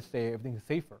numbers say everything's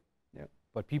safer. Yep.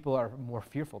 But people are more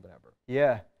fearful than ever.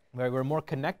 Yeah. We're more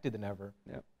connected than ever.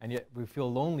 Yep. And yet we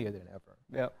feel lonelier than ever.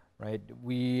 Yep. Right?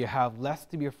 We have less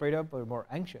to be afraid of, but we're more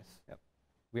anxious. Yep.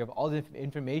 We have all the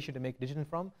information to make decisions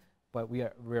from, but we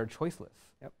are choiceless.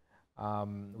 Yep.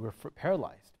 We're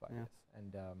paralyzed by this.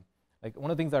 And like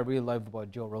one of the things I really love about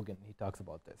Joe Rogan, he talks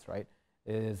about this, right?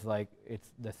 Is like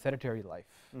it's the sedentary life.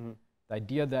 The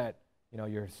idea that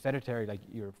you're sedentary, like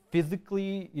you're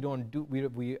physically, you don't do.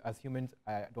 We as humans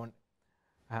don't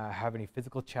have any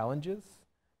physical challenges,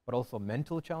 but also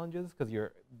mental challenges because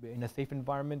you're in a safe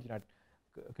environment. You're not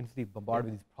constantly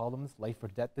bombarded with these problems, life or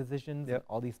death decisions, and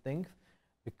all these things.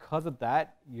 Because of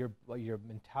that, your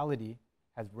mentality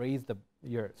has raised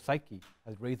your psyche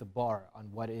has raised the bar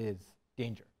on what is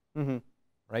danger.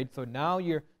 Right? So now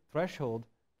your threshold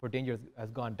for danger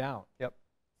has gone down. Yep.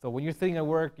 So when you're sitting at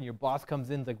work and your boss comes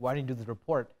in, it's like, why didn't you do this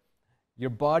report? Your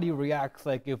body reacts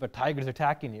like if a tiger's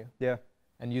attacking you. Yeah.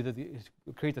 And it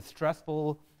creates a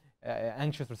stressful,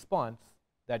 anxious response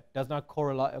that does not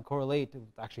correlate to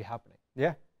what's actually happening.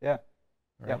 Yeah. Yeah.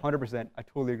 Right? Yeah. 100%. I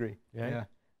totally agree. Yeah. Yeah.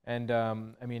 And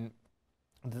I mean,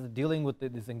 dealing with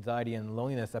this anxiety and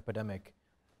loneliness epidemic,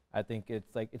 I think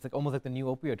it's like almost like the new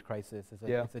opioid crisis.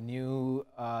 It's a new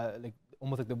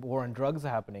almost like the war on drugs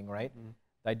happening, right?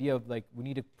 The idea of like we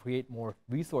need to create more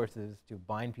resources to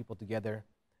bind people together,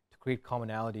 to create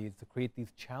commonalities, to create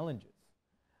these challenges.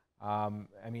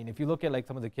 I mean, if you look at like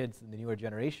some of the kids in the newer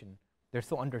generation, they're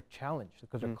so under challenged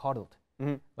because they're coddled.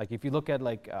 Like if you look at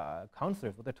like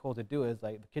counselors, what they're told to do is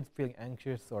like the kids feeling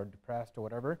anxious or depressed or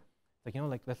whatever, it's like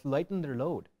like let's lighten their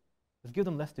load. Let's give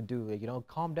them less to do. Like,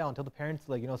 calm down. Tell the parents,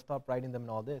 like, stop writing them and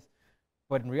all this.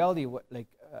 But in reality, what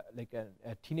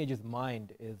a teenager's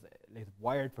mind is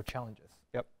wired for challenges.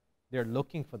 Yep. They're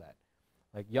looking for that.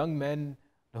 Like young men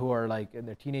who are like in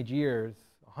their teenage years,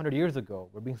 100 years ago,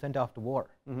 were being sent off to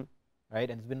war, right?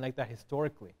 And it's been like that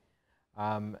historically.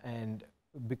 And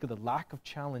because of the lack of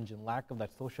challenge and lack of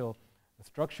that social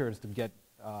structures to get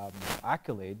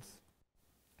accolades,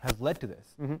 has led to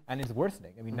this, and it's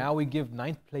worsening. I mean, now we give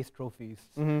 9th place trophies,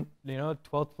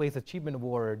 12th place achievement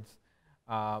awards.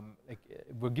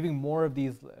 We're giving more of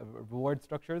these reward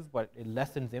structures, but it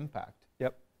lessens impact.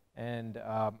 Yep. And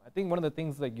I think one of the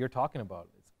things that you're talking about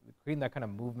is creating that kind of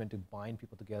movement to bind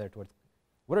people together towards,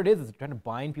 what it is trying to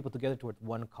bind people together towards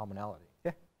one commonality.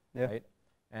 Yeah. Yeah. Right?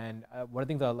 And one of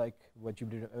the things I like what you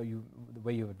did, the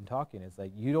way you've been talking is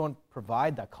like you don't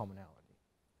provide that commonality.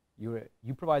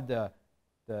 You provide the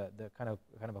kind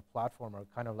of a platform or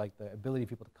kind of like the ability for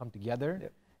people to come together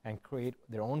Yep. and create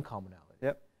their own commonality.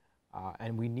 Yep.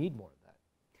 And we need more of that.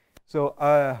 So,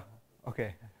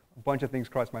 okay, a bunch of things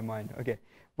crossed my mind. Okay,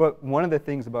 but one of the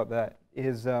things about that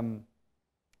is,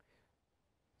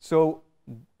 so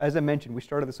as I mentioned, we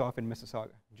started this off in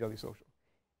Mississauga, Jelly Social.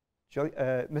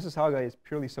 Mississauga is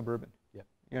purely suburban. Yeah.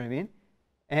 You know what I mean?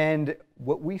 And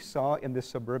what we saw in this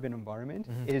suburban environment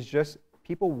is just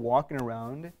people walking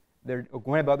around, they're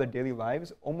going about their daily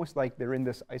lives almost like they're in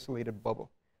this isolated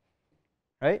bubble,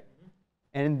 right?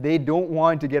 And they don't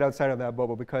want to get outside of that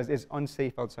bubble because it's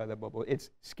unsafe outside that bubble. It's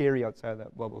scary outside of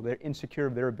that bubble. They're insecure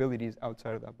of their abilities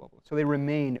outside of that bubble. So they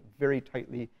remain very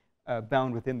tightly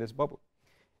bound within this bubble.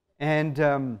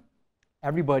 And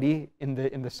everybody in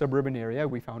the suburban area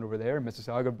we found over there,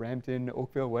 Mississauga, Brampton,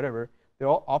 Oakville, whatever, they're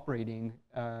all operating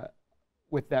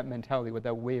with that mentality, with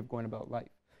that way of going about life.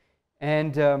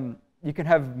 And you can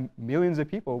have millions of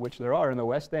people, which there are in the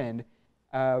West End,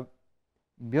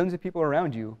 millions of people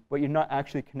around you, but you're not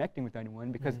actually connecting with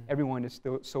anyone because everyone is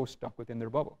still so stuck within their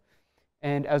bubble.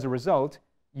 And as a result,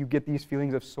 you get these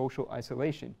feelings of social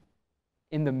isolation.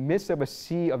 In the midst of a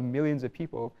sea of millions of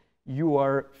people, you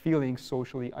are feeling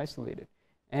socially isolated.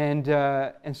 And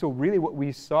so really what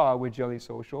we saw with Jelly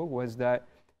Social was that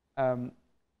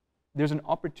there's an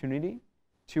opportunity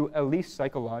to at least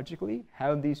psychologically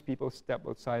have these people step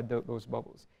outside those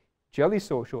bubbles. Jelly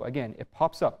Social, again, it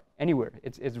pops up anywhere.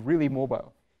 It's really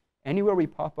mobile. Anywhere we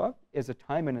pop up is a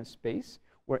time and a space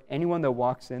where anyone that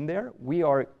walks in there, we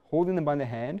are holding them by the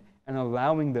hand and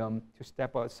allowing them to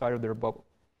step outside of their bubble.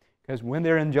 Because when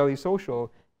they're in Jelly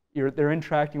Social, they're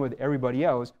interacting with everybody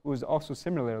else who is also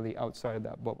similarly outside of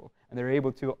that bubble. And they're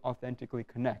able to authentically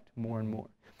connect more and more.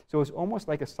 So it's almost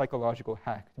like a psychological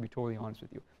hack, to be totally honest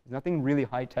with you. There's nothing really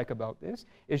high-tech about this.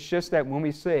 It's just that when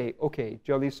we say, okay,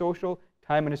 Jelly Social,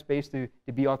 time and a space to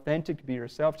be authentic, to be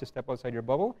yourself, to step outside your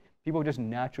bubble, people just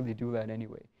naturally do that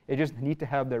anyway. They just need to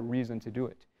have that reason to do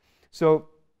it. So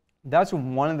that's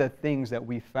one of the things that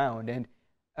we found. And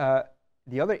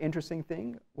the other interesting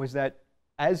thing was that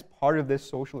as part of this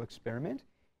social experiment,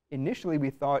 initially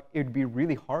we thought it would be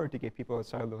really hard to get people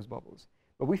outside of those bubbles.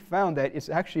 But we found that it's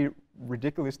actually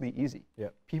ridiculously easy. Yeah.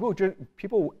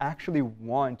 People actually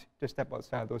want to step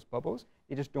outside of those bubbles.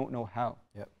 They just don't know how.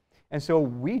 Yep. And so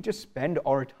we just spend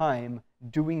our time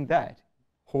doing that,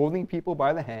 holding people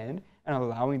by the hand and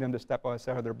allowing them to step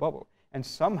outside of their bubble. And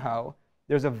somehow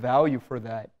there's a value for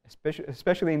that,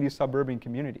 especially in these suburban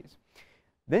communities.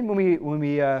 Then when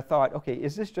we thought, okay,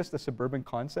 is this just a suburban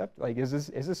concept? Like, is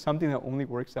this something that only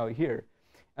works out here?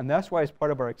 And that's why, as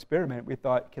part of our experiment, we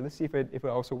thought, okay, let's see if it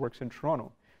also works in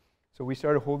Toronto. So we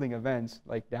started holding events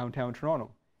like downtown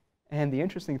Toronto. And the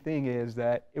interesting thing is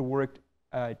that it worked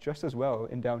just as well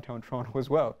in downtown Toronto as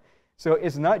well. So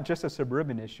it's not just a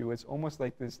suburban issue. It's almost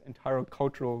like this entire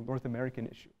cultural North American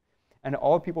issue. And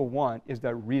all people want is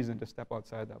that reason to step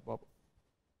outside that bubble.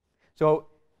 So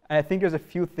I think there's a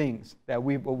few things that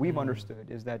what we've understood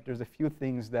is that there's a few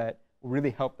things that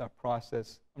really help that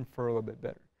process unfurl a bit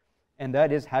better. And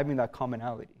that is having that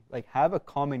commonality. Like, have a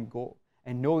common goal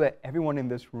and know that everyone in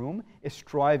this room is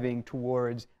striving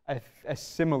towards a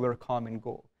similar common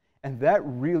goal. And that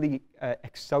really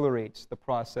accelerates the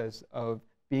process of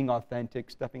being authentic,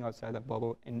 stepping outside that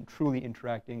bubble, and truly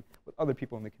interacting with other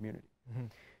people in the community.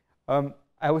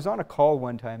 I was on a call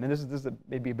one time, and this is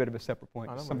maybe a bit of a separate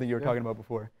point, something you were talking about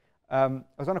before. I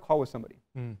was on a call with somebody.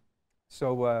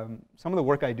 So some of the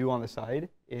work I do on the side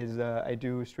is I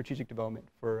do strategic development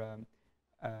for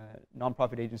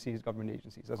nonprofit agencies, government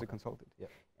agencies as a consultant. Yep.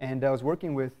 And I was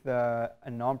working with a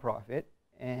nonprofit,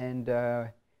 and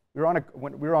we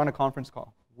were on a conference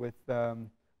call with the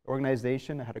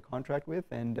organization I had a contract with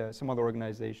and some other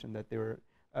organization that they were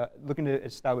looking to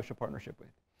establish a partnership with.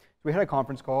 So we had a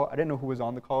conference call. I didn't know who was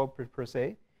on the call per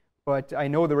se, but I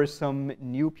know there were some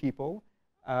new people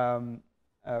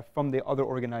from the other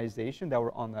organization that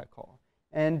were on that call.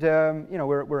 And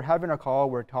we're having a call,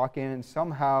 we're talking, and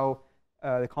somehow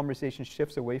the conversation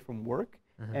shifts away from work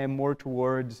and more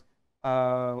towards,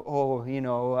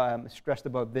 I'm stressed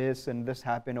about this and this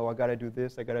happened, I gotta do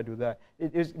this, I gotta do that.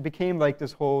 It became like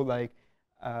this whole there's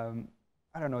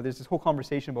this whole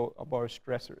conversation about our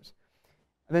stressors.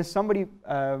 And then somebody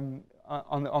on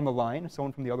the line,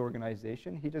 someone from the other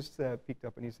organization, he just peeked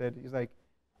up and he's like,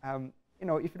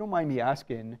 if you don't mind me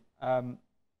asking,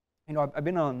 I've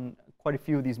been on quite a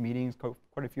few of these meetings,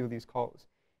 quite a few of these calls,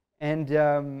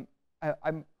 and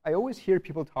I always hear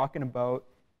people talking about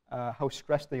how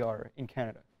stressed they are in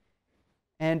Canada.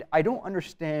 And I don't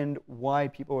understand why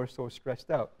people are so stressed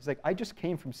out. It's like, I just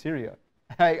came from Syria.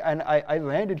 I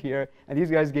landed here, and these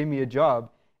guys gave me a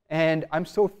job. And I'm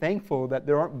so thankful that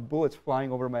there aren't bullets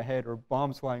flying over my head or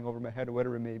bombs flying over my head or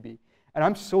whatever it may be. And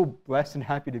I'm so blessed and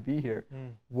happy to be here.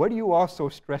 What are you all so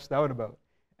stressed out about?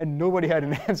 And nobody had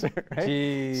an answer, right?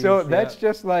 Jeez, so that's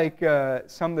just like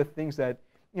some of the things that,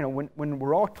 you know, when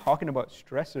we're all talking about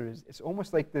stressors, it's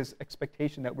almost like this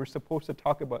expectation that we're supposed to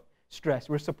talk about stress.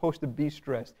 We're supposed to be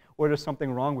stressed, or there's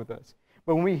something wrong with us.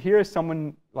 But when we hear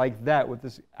someone like that with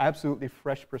this absolutely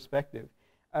fresh perspective,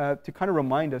 to kind of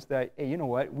remind us that, hey, you know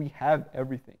what, we have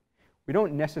everything. We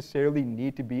don't necessarily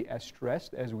need to be as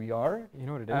stressed as we are. You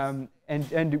know what it is?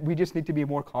 And we just need to be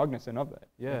more cognizant of that.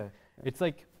 Yeah. It's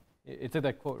like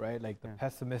that quote, right? Like the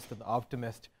pessimist and the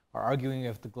optimist are arguing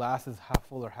if the glass is half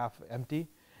full or half empty,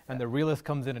 and the realist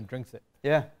comes in and drinks it.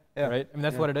 Yeah. Right? I mean,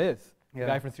 that's what it is. Yeah. The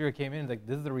guy from Syria came in and like,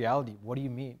 this is the reality. What do you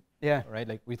mean? Yeah. Right?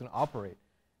 Like, we're going to operate.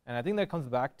 And I think that comes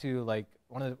back to like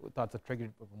one of the thoughts that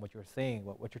triggered from what you were saying,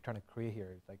 what you're trying to create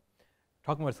here. It's like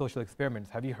talking about social experiments.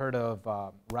 Have you heard of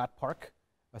Rat Park,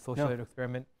 a social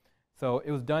experiment? So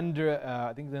it was done,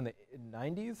 I think in the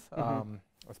 90s,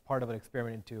 as part of an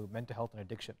experiment into mental health and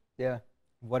addiction. Yeah.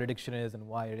 What addiction is and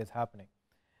why it is happening.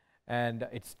 And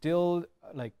it's still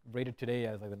like rated today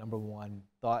as like the #1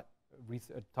 thought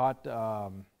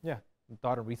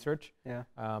and research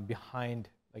behind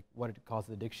like what it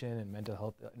causes addiction and mental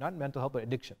health, not mental health, but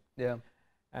addiction. Yeah.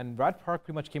 And Rat Park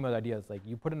pretty much came up with ideas like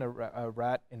you put in a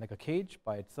rat in like a cage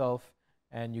by itself,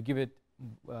 and you give it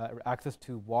access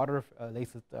to water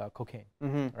laced with cocaine,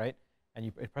 right? And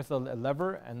it presses a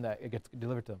lever, and it gets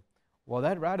delivered to them. Well,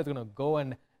 that rat is going to go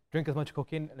and drink as much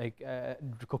cocaine,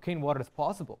 cocaine water as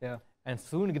possible. Yeah. And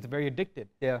soon it gets very addicted.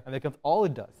 Yeah. And that becomes all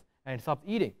it does, and it stops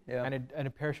eating. Yeah. And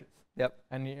it perishes. Yep.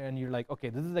 And you're like, okay,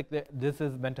 this is like this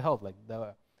is mental health. Like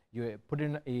you put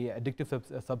in a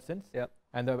addictive substance,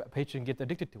 and the patient gets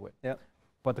addicted to it. Yep.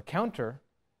 But the counter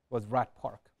was Rat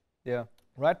Park. Yeah.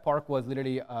 Rat Park was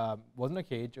literally wasn't a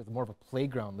cage. It was more of a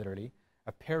playground, literally,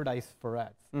 a paradise for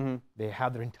rats. They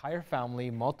had their entire family,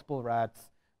 multiple rats,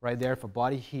 right there for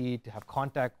body heat, to have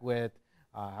contact with,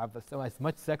 have as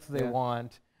much sex as they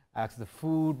want, access to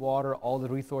food, water, all the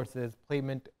resources,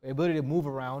 playment, ability to move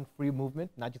around, free movement,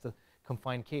 not just a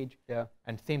confined cage. Yeah.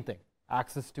 And same thing,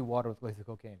 access to water with laced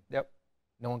cocaine. Yep.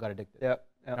 No one got addicted. Yep.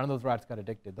 None of those rats got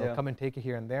addicted. They'll come and take it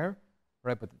here and there,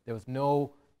 right? But there was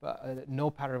no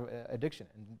pattern of addiction,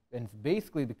 and it's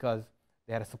basically because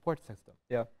they had a support system.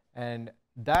 Yeah. And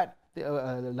that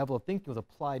level of thinking was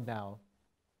applied now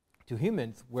to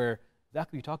humans, where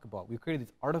exactly you talk about. We created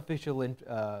these artificial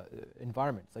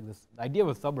environments, like this idea of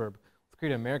a suburb was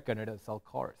created in America in order to sell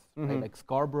cars. Right? Like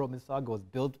Scarborough, Mississauga was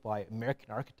built by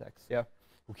American architects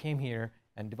who came here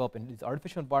and developed in these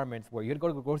artificial environments where you had to go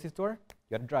to the grocery store,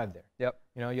 you had to drive there. Yep.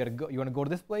 You know, you want to go to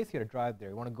this place, you had to drive there.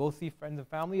 You want to go see friends and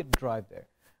family, you had to drive there.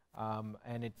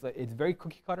 And it's very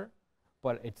cookie cutter,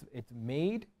 but it's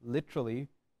made literally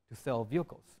to sell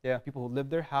vehicles. Yeah. People who live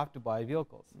there have to buy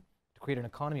vehicles to create an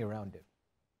economy around it.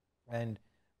 And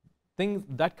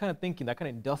that kind of thinking, that kind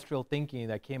of industrial thinking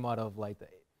that came out of like the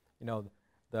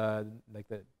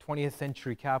 20th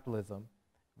century capitalism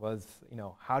was,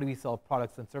 how do we sell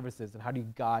products and services, and how do you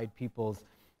guide people's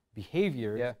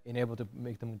behaviors in able to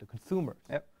make them into consumers?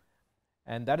 Yep.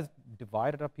 And that has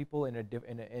divided up people in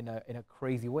a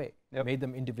crazy way. Yep. Made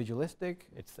them individualistic.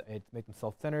 It's made them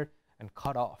self-centered and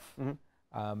cut off.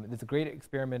 There's a great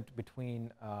experiment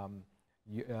between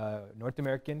North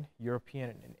American,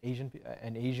 European,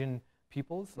 and Asian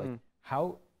peoples, like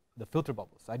how the filter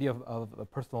bubbles, the idea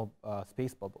of personal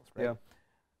space bubbles, right? Yeah.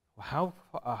 How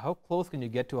close can you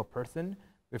get to a person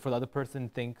before the other person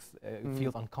thinks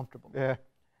feels uncomfortable? Yeah.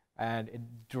 And it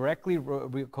directly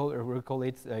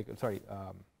correlates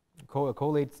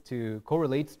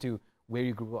to where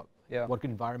you grew up, what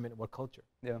environment, what culture.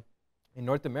 Yeah. In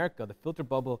North America, the filter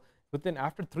bubble,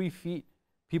 after 3 feet,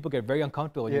 people get very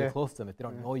uncomfortable when you get close to them if they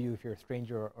don't know you, if you're a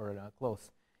stranger or not close.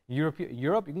 Europe,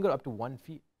 you can go up to 1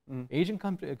 feet. Asian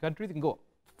countries, you can go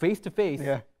face to face.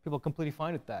 People are completely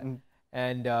fine with that.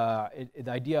 And the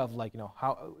idea of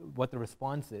what the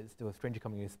response is to a stranger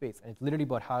coming into space, and it's literally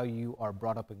about how you are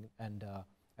brought up and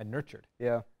nurtured.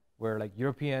 Yeah. Where like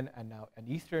European and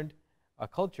Eastern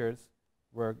cultures,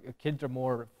 where kids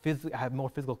are have more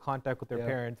physical contact with their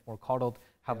parents, more coddled,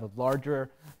 have a larger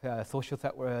social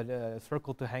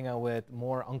circle to hang out with,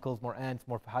 more uncles, more aunts,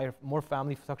 more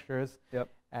family structures. Yep.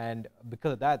 And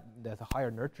because of that, there's a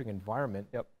higher nurturing environment.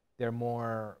 Yep. They're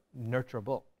more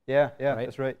nurturable. Yeah, right?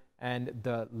 That's right. And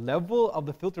the level of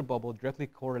the filter bubble directly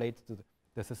correlates to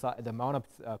the amount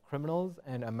of criminals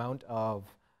and amount of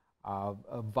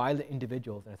violent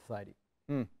individuals in a society.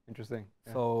 Interesting.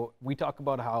 Yeah. So we talk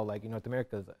about how, like, North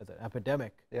America is an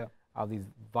epidemic of these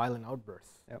violent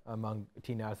outbursts among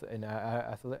teenagers and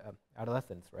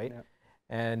adolescents, right? Yeah.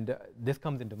 And this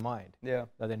comes into mind. Yeah.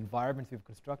 That the environments we've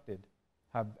constructed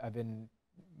have been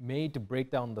made to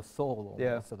break down the soul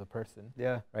almost of the person.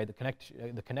 Yeah. Right.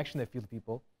 The connection they feel to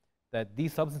people. That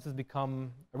these substances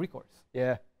become a recourse.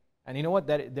 Yeah. And you know what?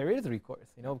 That there is a recourse.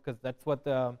 Because that's what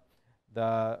the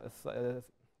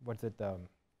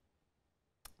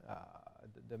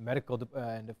medical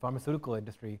and the pharmaceutical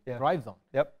industry thrives on.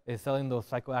 Yep. Is selling those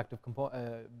psychoactive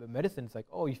medicines. Like,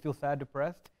 oh, you feel sad,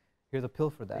 depressed? Here's a pill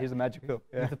for that. Here's a magic pill.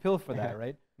 Yeah. Here's a pill for that,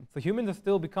 right? So humans have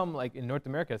still become, like in North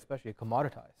America especially,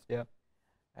 commoditized. Yeah.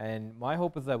 And my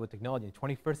hope is that with technology,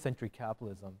 21st century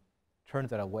capitalism turns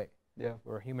that away. Yeah.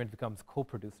 Where humans becomes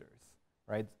co-producers,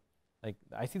 right? Like,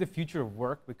 I see the future of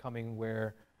work becoming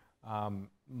where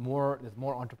there's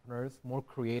more entrepreneurs, more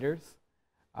creators,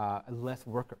 less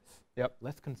workers,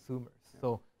 less consumers.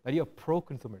 So the idea of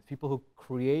pro-consumers, people who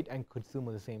create and consume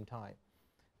at the same time,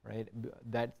 right?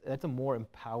 That's a more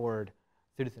empowered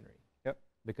citizenry.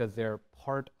 Because they're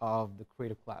part of the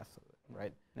creative class,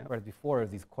 right? Whereas before, it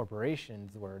was these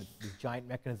corporations where these giant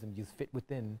mechanisms you fit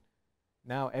within.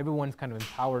 Now everyone's kind of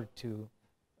empowered to,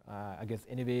 I guess,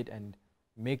 innovate and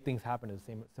make things happen at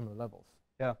the similar levels.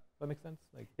 Yeah. Does that make sense?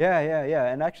 Like.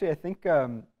 Yeah. And actually, I think,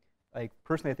 like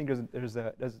personally, I think there's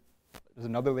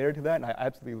another layer to that, and I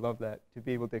absolutely love that, to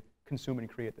be able to consume and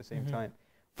create at the same time.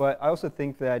 But I also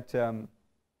think that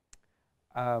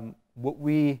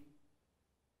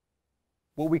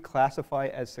what we classify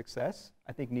as success,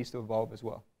 I think, needs to evolve as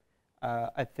well.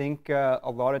 I think a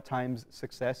lot of times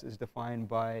success is defined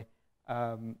by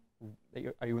are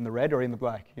you in the red or in the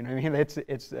black? You know what I mean?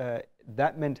 It's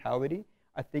that mentality,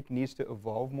 I think, needs to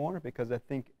evolve more, because I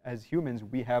think as humans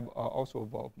we have also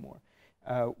evolved more.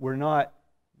 We're not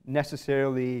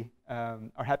necessarily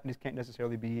our happiness can't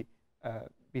necessarily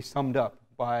be summed up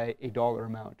by a dollar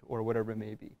amount or whatever it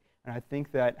may be. And I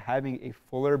think that having a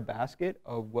fuller basket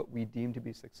of what we deem to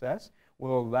be success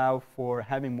will allow for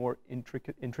having more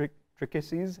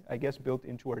intricacies, I guess, built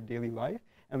into our daily life,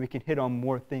 and we can hit on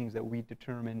more things that we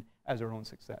determine as our own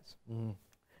success.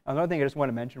 Another thing I just want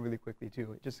to mention really quickly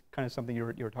too, just kind of something you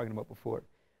were talking about before,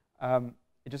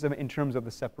 just in terms of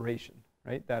the separation,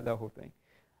 right? That whole thing.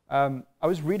 I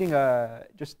was reading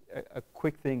just a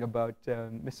quick thing about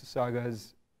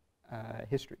Mississauga's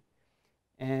history.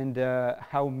 And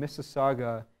how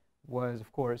Mississauga was,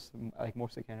 of course, like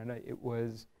most of Canada, it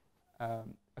was a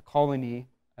colony,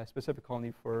 a specific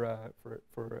colony for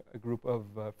a group of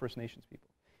First Nations people.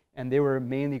 And they were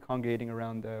mainly congregating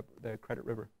around the Credit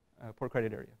River, Port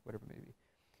Credit area, whatever it may be.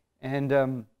 And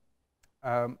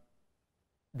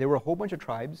there were a whole bunch of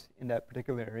tribes in that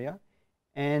particular area,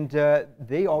 and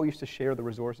they all used to share the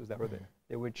resources that were there.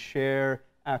 They would share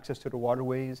access to the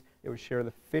waterways, they would share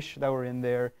the fish that were in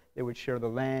there, they would share the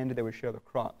land, they would share the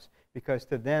crops. Because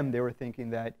to them, they were thinking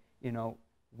that,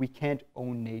 we can't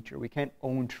own nature, we can't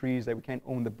own trees, that we can't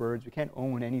own the birds, we can't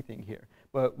own anything here,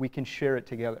 but we can share it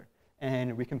together.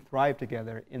 And we can thrive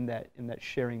together in that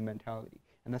sharing mentality.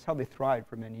 And that's how they thrived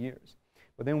for many years.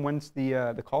 But then once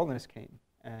the colonists came,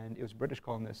 and it was British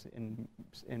colonists in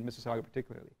Mississauga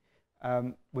particularly,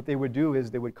 what they would do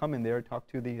is they would come in there, talk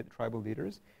to the tribal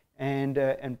leaders,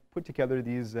 and put together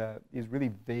these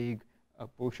really vague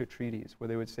bullshit treaties where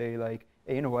they would say, like,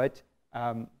 hey, you know what,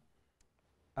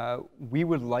 we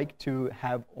would like to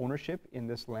have ownership in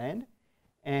this land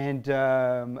and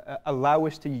allow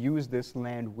us to use this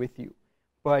land with you.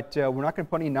 But we're not going to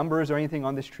put any numbers or anything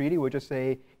on this treaty. We'll just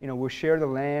say, we'll share the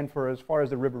land for as far as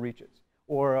the river reaches,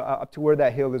 or up to where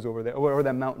that hill is over there, or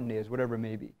that mountain is, whatever it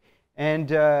may be. And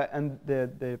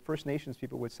the First Nations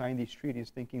people would sign these treaties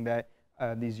thinking that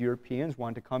these Europeans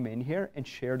want to come in here and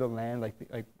share the land like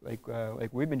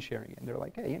we've been sharing it. And they're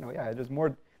like, hey, there's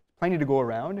plenty to go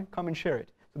around. Come and share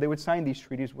it. So they would sign these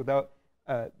treaties without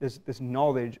this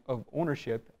knowledge of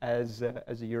ownership as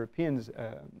the Europeans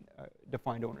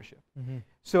defined ownership. Mm-hmm.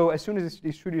 So as soon as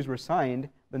these treaties were signed,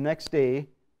 the next day,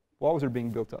 walls are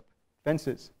being built up,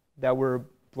 fences that were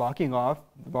blocking off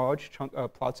large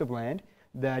plots of land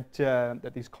that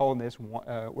these colonists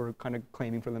were kind of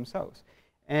claiming for themselves.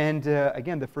 And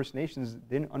again, the First Nations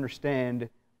didn't understand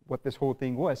what this whole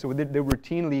thing was, so they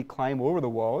routinely climb over the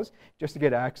walls just to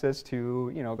get access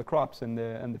to the crops and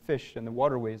the fish and the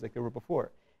waterways like they were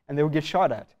before, and they would get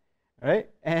shot at, right?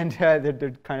 And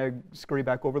they'd kind of scurry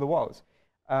back over the walls.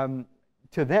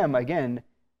 To them, again,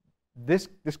 this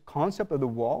concept of the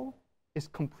wall is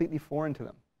completely foreign to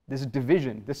them. This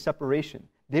division, this separation,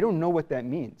 they don't know what that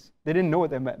means. They didn't know what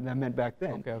that meant back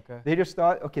then. Okay. They just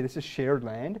thought, okay, this is shared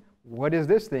land. What is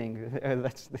this thing?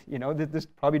 This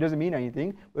probably doesn't mean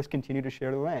anything. Let's continue to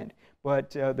share the land.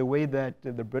 But the way that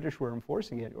the British were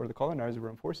enforcing it, or the colonizers were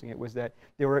enforcing it, was that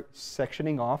they were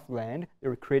sectioning off land. They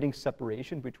were creating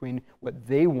separation between what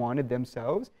they wanted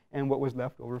themselves and what was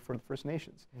left over for the First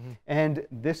Nations. And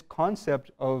this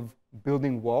concept of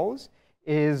building walls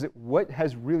is what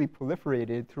has really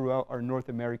proliferated throughout our North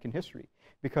American history,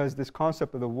 because this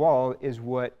concept of the wall is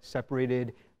what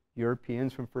separated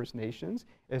Europeans from First Nations.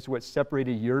 It's what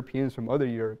separated Europeans from other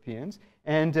Europeans.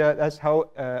 And that's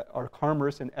how our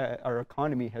commerce and our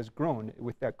economy has grown,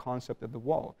 with that concept of the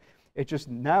wall. It just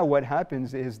now what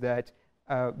happens is that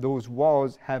those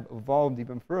walls have evolved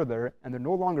even further, and they're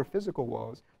no longer physical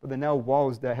walls, but they're now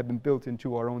walls that have been built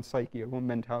into our own psyche, our own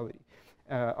mentality,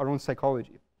 our own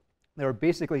psychology. They're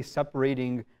basically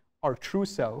separating our true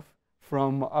self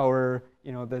from our,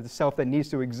 the self that needs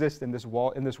to exist in this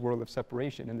world of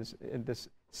separation, in this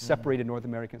separated North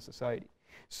American society.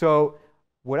 So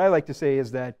what I like to say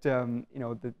is that,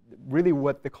 really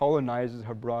what the colonizers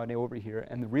have brought over here,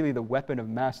 and really the weapon of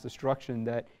mass destruction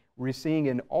that we're seeing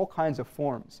in all kinds of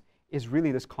forms, is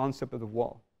really this concept of the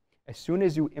wall. As soon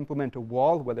as you implement a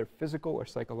wall, whether physical or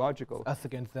psychological, It's us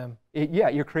against them.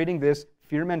 You're creating this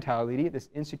fear mentality, this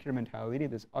insecure mentality,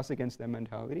 this us against them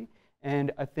mentality.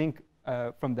 And I think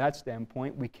from that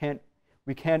standpoint, we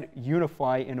can't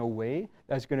unify in a way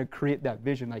that's going to create that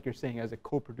vision, like you're saying, as a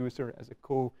co-producer, as a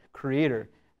co-creator,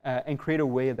 and create a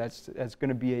way that's going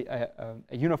to be a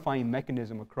unifying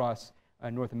mechanism across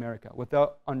North America,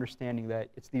 without understanding that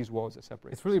it's these walls that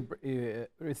separate.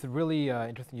 It's really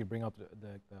interesting you bring up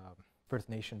the First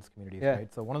Nations communities,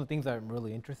 right? So one of the things I'm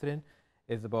really interested in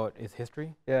is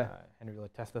history. Henry will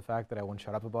attest to the fact that I won't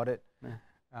shut up about it.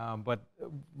 But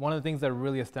one of the things that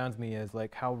really astounds me is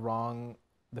like how wrong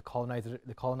the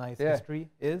colonized history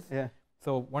is.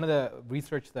 So one of the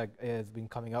research that has been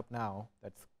coming up now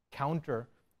that's counter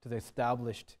to the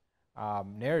established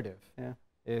narrative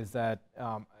is that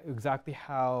exactly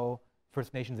how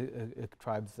First Nations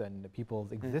tribes and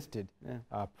peoples existed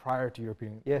prior to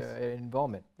European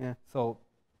involvement. So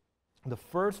the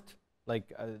first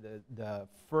the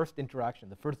first interaction,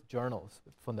 the first journals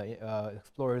from the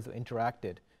explorers who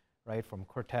interacted, right, from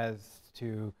Cortez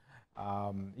to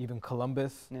even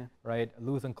Columbus, right?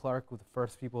 Lewis and Clark were the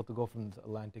first people to go from the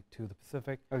Atlantic to the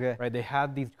Pacific, right? They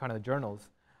had these kind of journals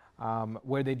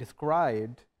where they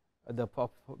described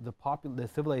the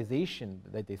civilization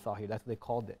that they saw here. That's what they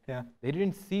called it. They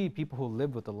didn't see people who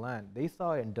lived with the land. They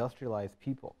saw industrialized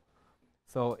people.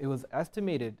 So it was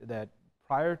estimated that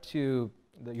prior to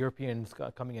the Europeans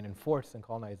coming in force and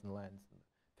colonizing the lands in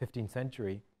the 15th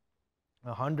century,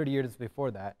 100 years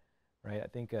before that, right? I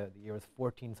think the year was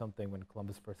 14 something when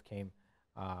Columbus first came,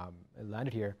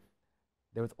 landed here.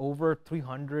 There was over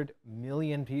 300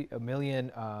 million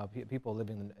people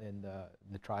living in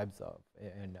the tribes of,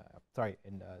 in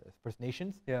First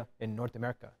Nations in North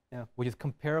America, which is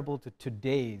comparable to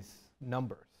today's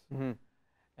numbers.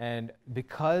 And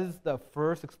because the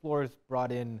first explorers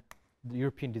brought in the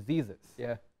European diseases,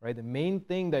 right? The main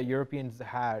thing that Europeans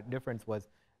had difference was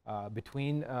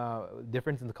between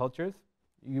difference in the cultures.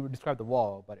 You described the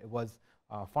wall, but it was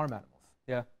farm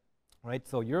animals. Right.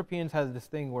 So Europeans had this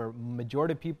thing where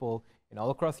majority of people in all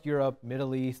across Europe,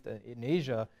 Middle East, in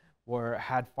Asia,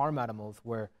 had farm animals.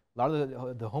 Where a lot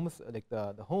of the homes,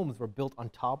 the homes, were built on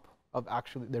top of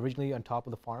originally on top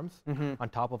of the farms, on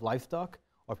top of livestock,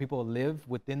 or people live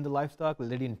within the livestock,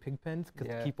 literally in pig pens,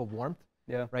 to keep a warmth.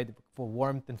 Right, for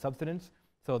warmth and subsistence.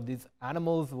 So these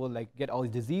animals will get all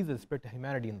these diseases spread to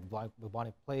humanity, and the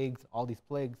bubonic plagues, all these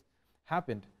plagues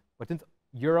happened. But since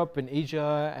Europe and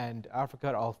Asia and Africa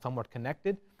are all somewhat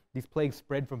connected, these plagues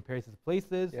spread from places to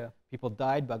places. People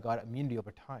died but got immunity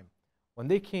over time. When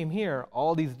they came here,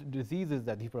 all these diseases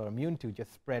that people are immune to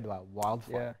just spread like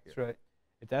wildfire. That's right.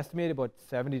 It's estimated about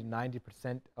 70 to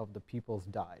 90% of the peoples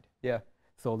died.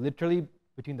 So literally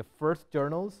between the first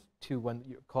journals to when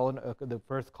the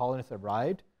first colonists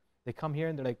arrived, they come here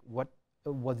and they're like, what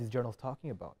was these journals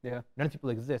talking about? None of people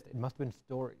exist. It must have been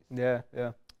stories.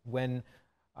 When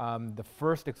the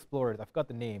first explorers, I forgot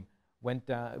the name, went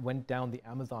down the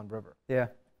Amazon River.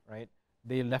 Right?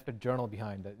 They left a journal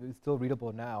behind. It's still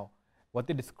readable now. What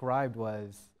they described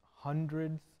was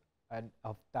hundreds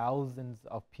of thousands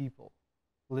of people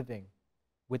living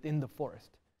within the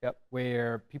forest,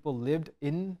 where people lived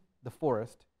in the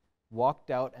forest,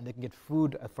 walked out, and they can get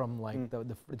food from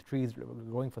the trees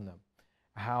growing from them.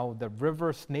 How the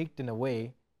river snaked in a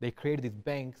way, they created these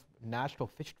banks,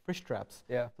 natural fish traps,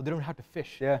 so they don't have to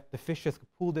fish. The fish just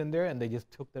pooled in there, and they just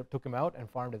took them out and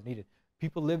farmed as needed.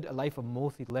 people lived a life of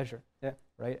mostly leisure. Yeah.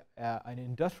 Right? An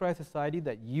industrialized society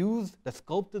that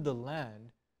sculpted the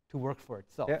land to work for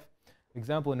itself. Yeah.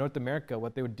 Example, in North America,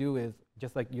 what they would do is,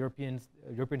 just like European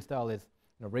style is,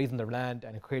 raising their land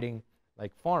and creating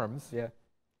like farms. Yeah.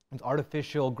 It's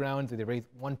artificial grounds, they raise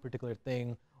one particular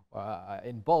thing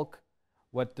in bulk.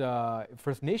 What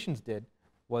First Nations did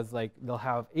was, like, they'll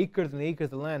have acres and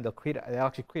acres of land, they'll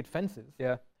actually create fences.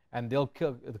 Yeah. And they'll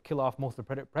kill off most of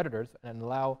the predators and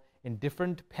allow in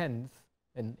different pens,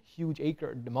 in huge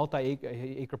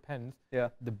multi-acre pens, Yeah.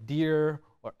 the deer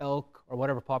or elk or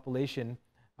whatever population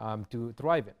to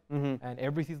thrive in. Mm-hmm. And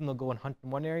every season they'll go and hunt in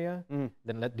one area,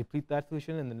 then deplete that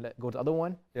solution, and then go to the other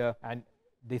one. Yeah. And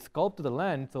they sculpted the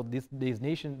land, so these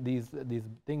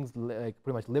things like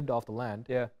pretty much lived off the land.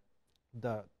 Yeah.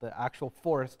 The actual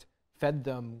forest fed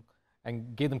them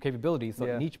and gave them capabilities. So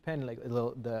Yeah. in each pen, like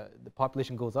the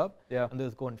population goes up, Yeah. and they'll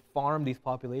just go and farm these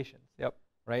populations. Yep.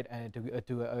 Right, and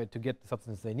to get the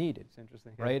substance they needed. It's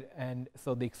interesting. Yeah. Right, and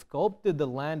so they sculpted the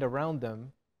land around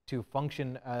them to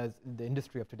function as the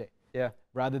industry of today, Yeah.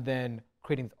 rather than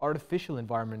creating these artificial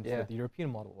environments Yeah. that the European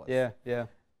model was. Yeah. Yeah.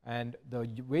 And the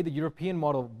way the European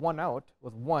model won out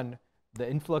was, one, the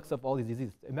influx of all these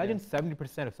diseases. Imagine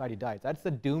 70% of society dies. That's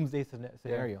the doomsday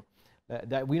scenario.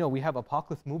 That we know, we have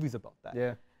apocalypse movies about that.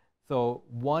 Yeah. So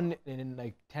 1 in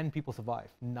like 10 people survive.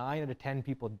 9 out of 10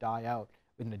 people die out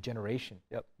within a generation.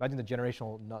 Yep. Imagine the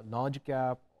generational knowledge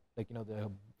gap, like,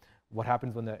 what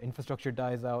happens when the infrastructure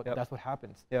dies out. Yep. That's what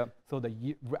happens. Yeah. So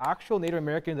the actual Native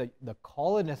Americans, the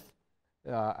colonists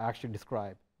actually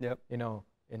describe, Yep.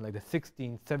 in like the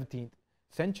 16th, 17th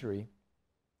century,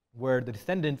 were the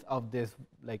descendants of this,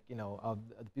 like, of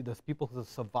those people who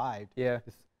survived Yeah.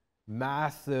 this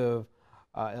massive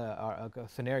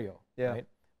scenario. Yeah. Right?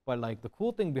 But like the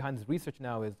cool thing behind this research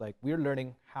now is, like, we're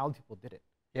learning how people did it.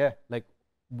 Yeah. Like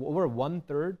over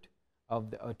 1/3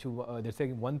 of the, they're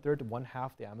saying 1/3 to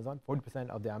 1/2 the Amazon, 40%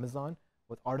 of the Amazon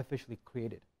was artificially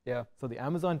created. Yeah. So the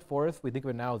Amazon forest, we think of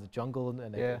it now as a jungle,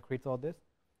 and Yeah. it creates all this.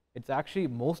 It's actually,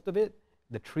 most of it,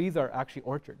 the trees are actually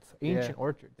orchards, ancient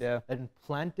orchards, Yeah. that have been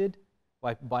planted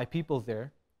by peoples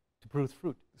there to produce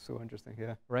fruit, So interesting.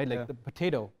 Yeah. right? Like Yeah. the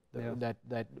potato Yeah.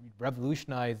 that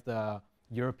revolutionized the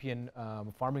European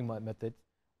farming methods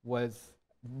was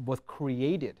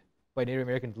created by Native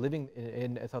Americans living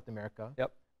in South America.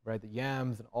 Yep. Right, the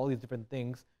yams and all these different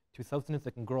things to substance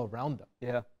that can grow around them.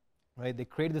 Yeah. Right, they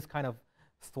created this kind of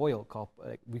soil called,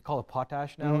 we call it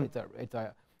potash now.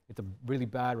 Mhm. It's a really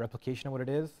bad replication of what it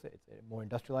is. It's more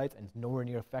industrialized, and it's nowhere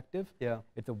near effective. Yeah.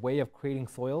 It's a way of creating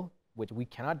soil, which we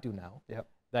cannot do now, Yep.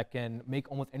 that can make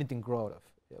almost anything grow out of.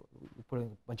 We put in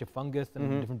a bunch of fungus and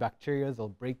Mhm. different bacteria, they'll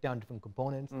break down different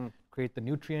components, create the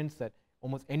nutrients that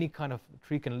almost any kind of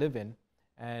tree can live in.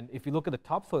 And if you look at the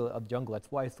topsoil of the jungle,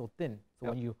 that's why it's so thin. So Yep.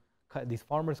 when you cut, these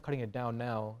farmers cutting it down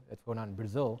now, it's going on in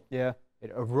Brazil, Yeah.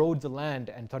 it erodes the land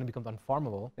and suddenly becomes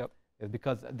unfarmable. Yep. Is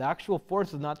because the actual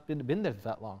forest has not been there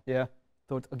that long. Yeah.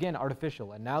 So it's, again,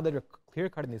 artificial. And now that you're clear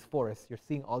cutting these forests, you're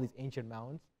seeing all these ancient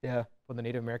mounds Yeah. from the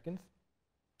Native Americans.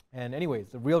 And anyways,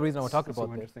 the real reason I want to talk So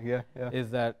about this interesting. Yeah. Yeah.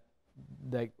 is that,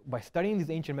 like, by studying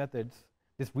these ancient methods,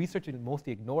 this research is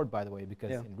mostly ignored, by the way, because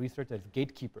Yeah. in research there's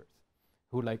gatekeepers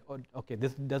who, like, oh, okay,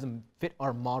 this doesn't fit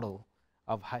our model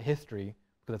of history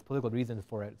because there's political reasons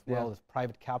for it, as well Yeah. as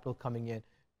private capital coming in,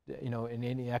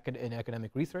 in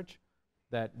academic research,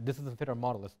 that this doesn't fit our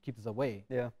model, let's keep this away.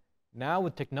 Yeah. Now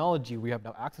with technology, we have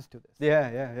now access to this. Yeah.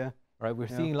 Yeah. Yeah. Right, we're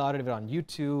Yeah. seeing a lot of it on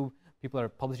YouTube. People are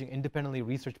publishing independently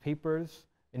researched papers,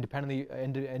 independently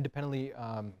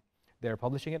they're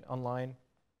publishing it online,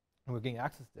 and we're getting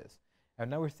access to this. And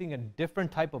now we're seeing a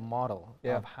different type of model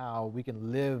Yeah. of how we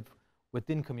can live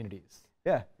within communities,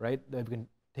 Yeah. right? That we can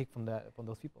take from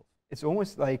those people. It's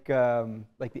almost like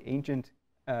the ancient.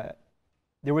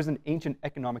 There was an ancient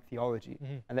economic theology,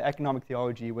 Mhm. and the economic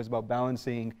theology was about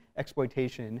balancing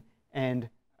exploitation and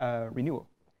renewal,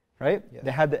 right? Yes.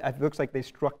 They had it looks like they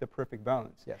struck the perfect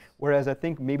balance. Yes. Whereas I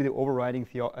think maybe the overriding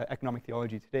economic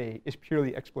theology today is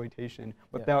purely exploitation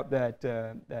without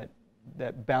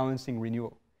that balancing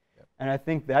renewal. Yep. And I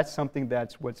think that's something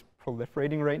that's what's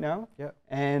proliferating right now. Yeah.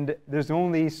 And there's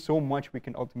only so much we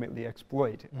can ultimately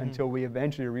exploit Mhm. until we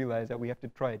eventually realize that we have to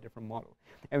try a different model.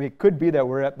 And it could be that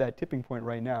we're at that tipping point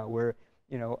right now where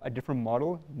a different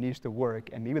model needs to work,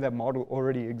 and maybe that model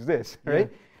already exists, right?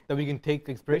 Yeah. That we can take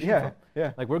inspiration Yeah, from.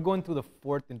 yeah. Like, we're going through the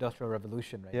 4th industrial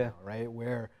revolution right Yeah. now, right?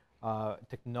 Where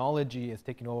technology is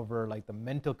taking over, like, the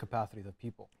mental capacities of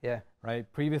people. Yeah.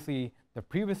 Right? Previously, the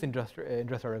previous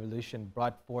industrial revolution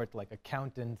brought forth, like,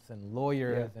 accountants and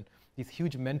lawyers and these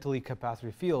huge mentally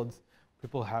capacity fields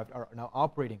people are now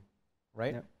operating,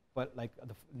 right? Yep. but like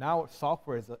now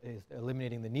software is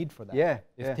eliminating the need for that. Yeah,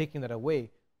 It's yeah. taking that away,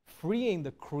 freeing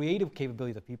the creative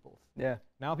capabilities of people. Yeah,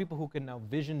 Now people who can now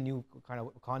vision new kind of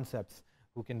concepts,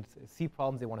 who can see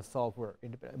problems they want to solve, who are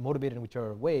motivated in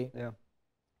whichever way, yeah,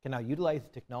 can now utilize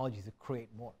technologies to create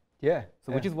more. yeah.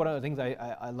 So which is one of the things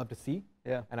I love to see.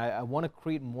 Yeah. And I want to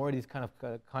create more of these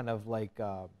kind of like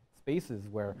spaces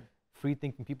where free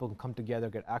thinking people can come together,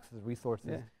 get access to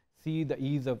resources, see the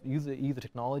use of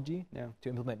technology to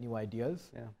implement new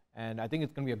ideas. Yeah. And I think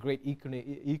it's going to be a great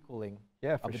equaling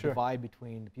of the divide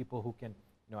between the people who can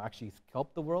actually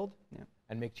help the world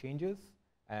and make changes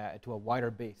to a wider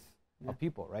base of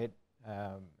people, right?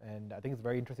 And I think it's a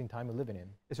very interesting time we're living in.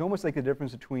 It's almost like the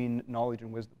difference between knowledge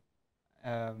and wisdom.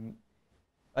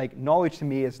 Like knowledge to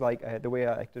me is like, the way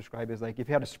I like to describe it is like if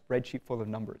you had a spreadsheet full of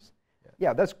numbers.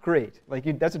 Yeah, that's great. Like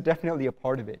that's definitely a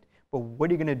part of it. But what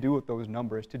are you going to do with those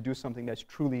numbers to do something that's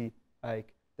truly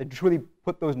like, that truly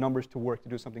put those numbers to work to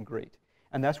do something great?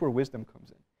 And that's where wisdom comes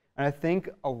in. And I think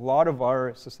a lot of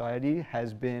our society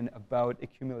has been about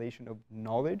accumulation of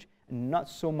knowledge and not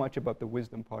so much about the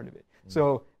wisdom part of it.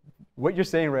 So what you're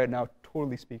saying right now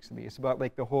totally speaks to me. It's about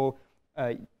like the whole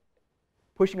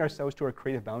pushing ourselves to our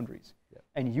creative boundaries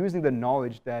and using the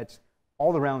knowledge that's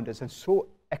all around us and so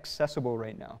accessible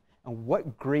right now. And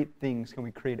what great things can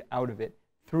we create out of it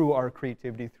through our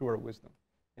creativity, through our wisdom.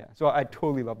 Yeah. So I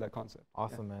totally love that concept.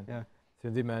 Awesome, man. Yeah.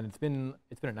 Cindy, man, it's been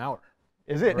an hour.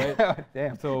 Is it? Right?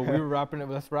 Damn. So we were wrapping it.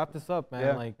 Let's wrap this up,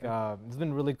 man. It's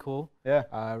been really cool. Yeah.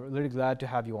 Really glad to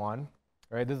have you on.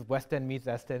 Right. This is West End meets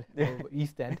East End.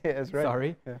 East End. Yeah, that's right.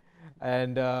 Sorry. Yeah.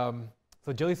 And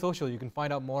so Jelly Social, you can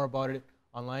find out more about it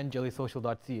online,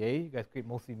 jellysocial.ca. You guys create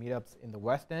mostly meetups in the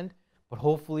West End, but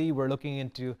hopefully we're looking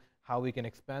into how we can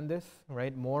expand this,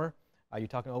 right, more. You're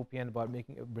talking to OPN about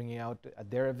bringing out at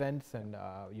their events and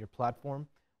your platform.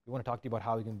 We want to talk to you about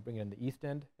how we can bring it in the East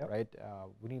End, right?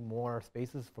 We need more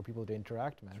spaces for people to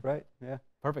interact, man. That's right, yeah.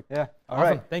 Perfect. Yeah,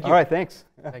 awesome. Thank you. All right, thanks.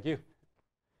 Thank you.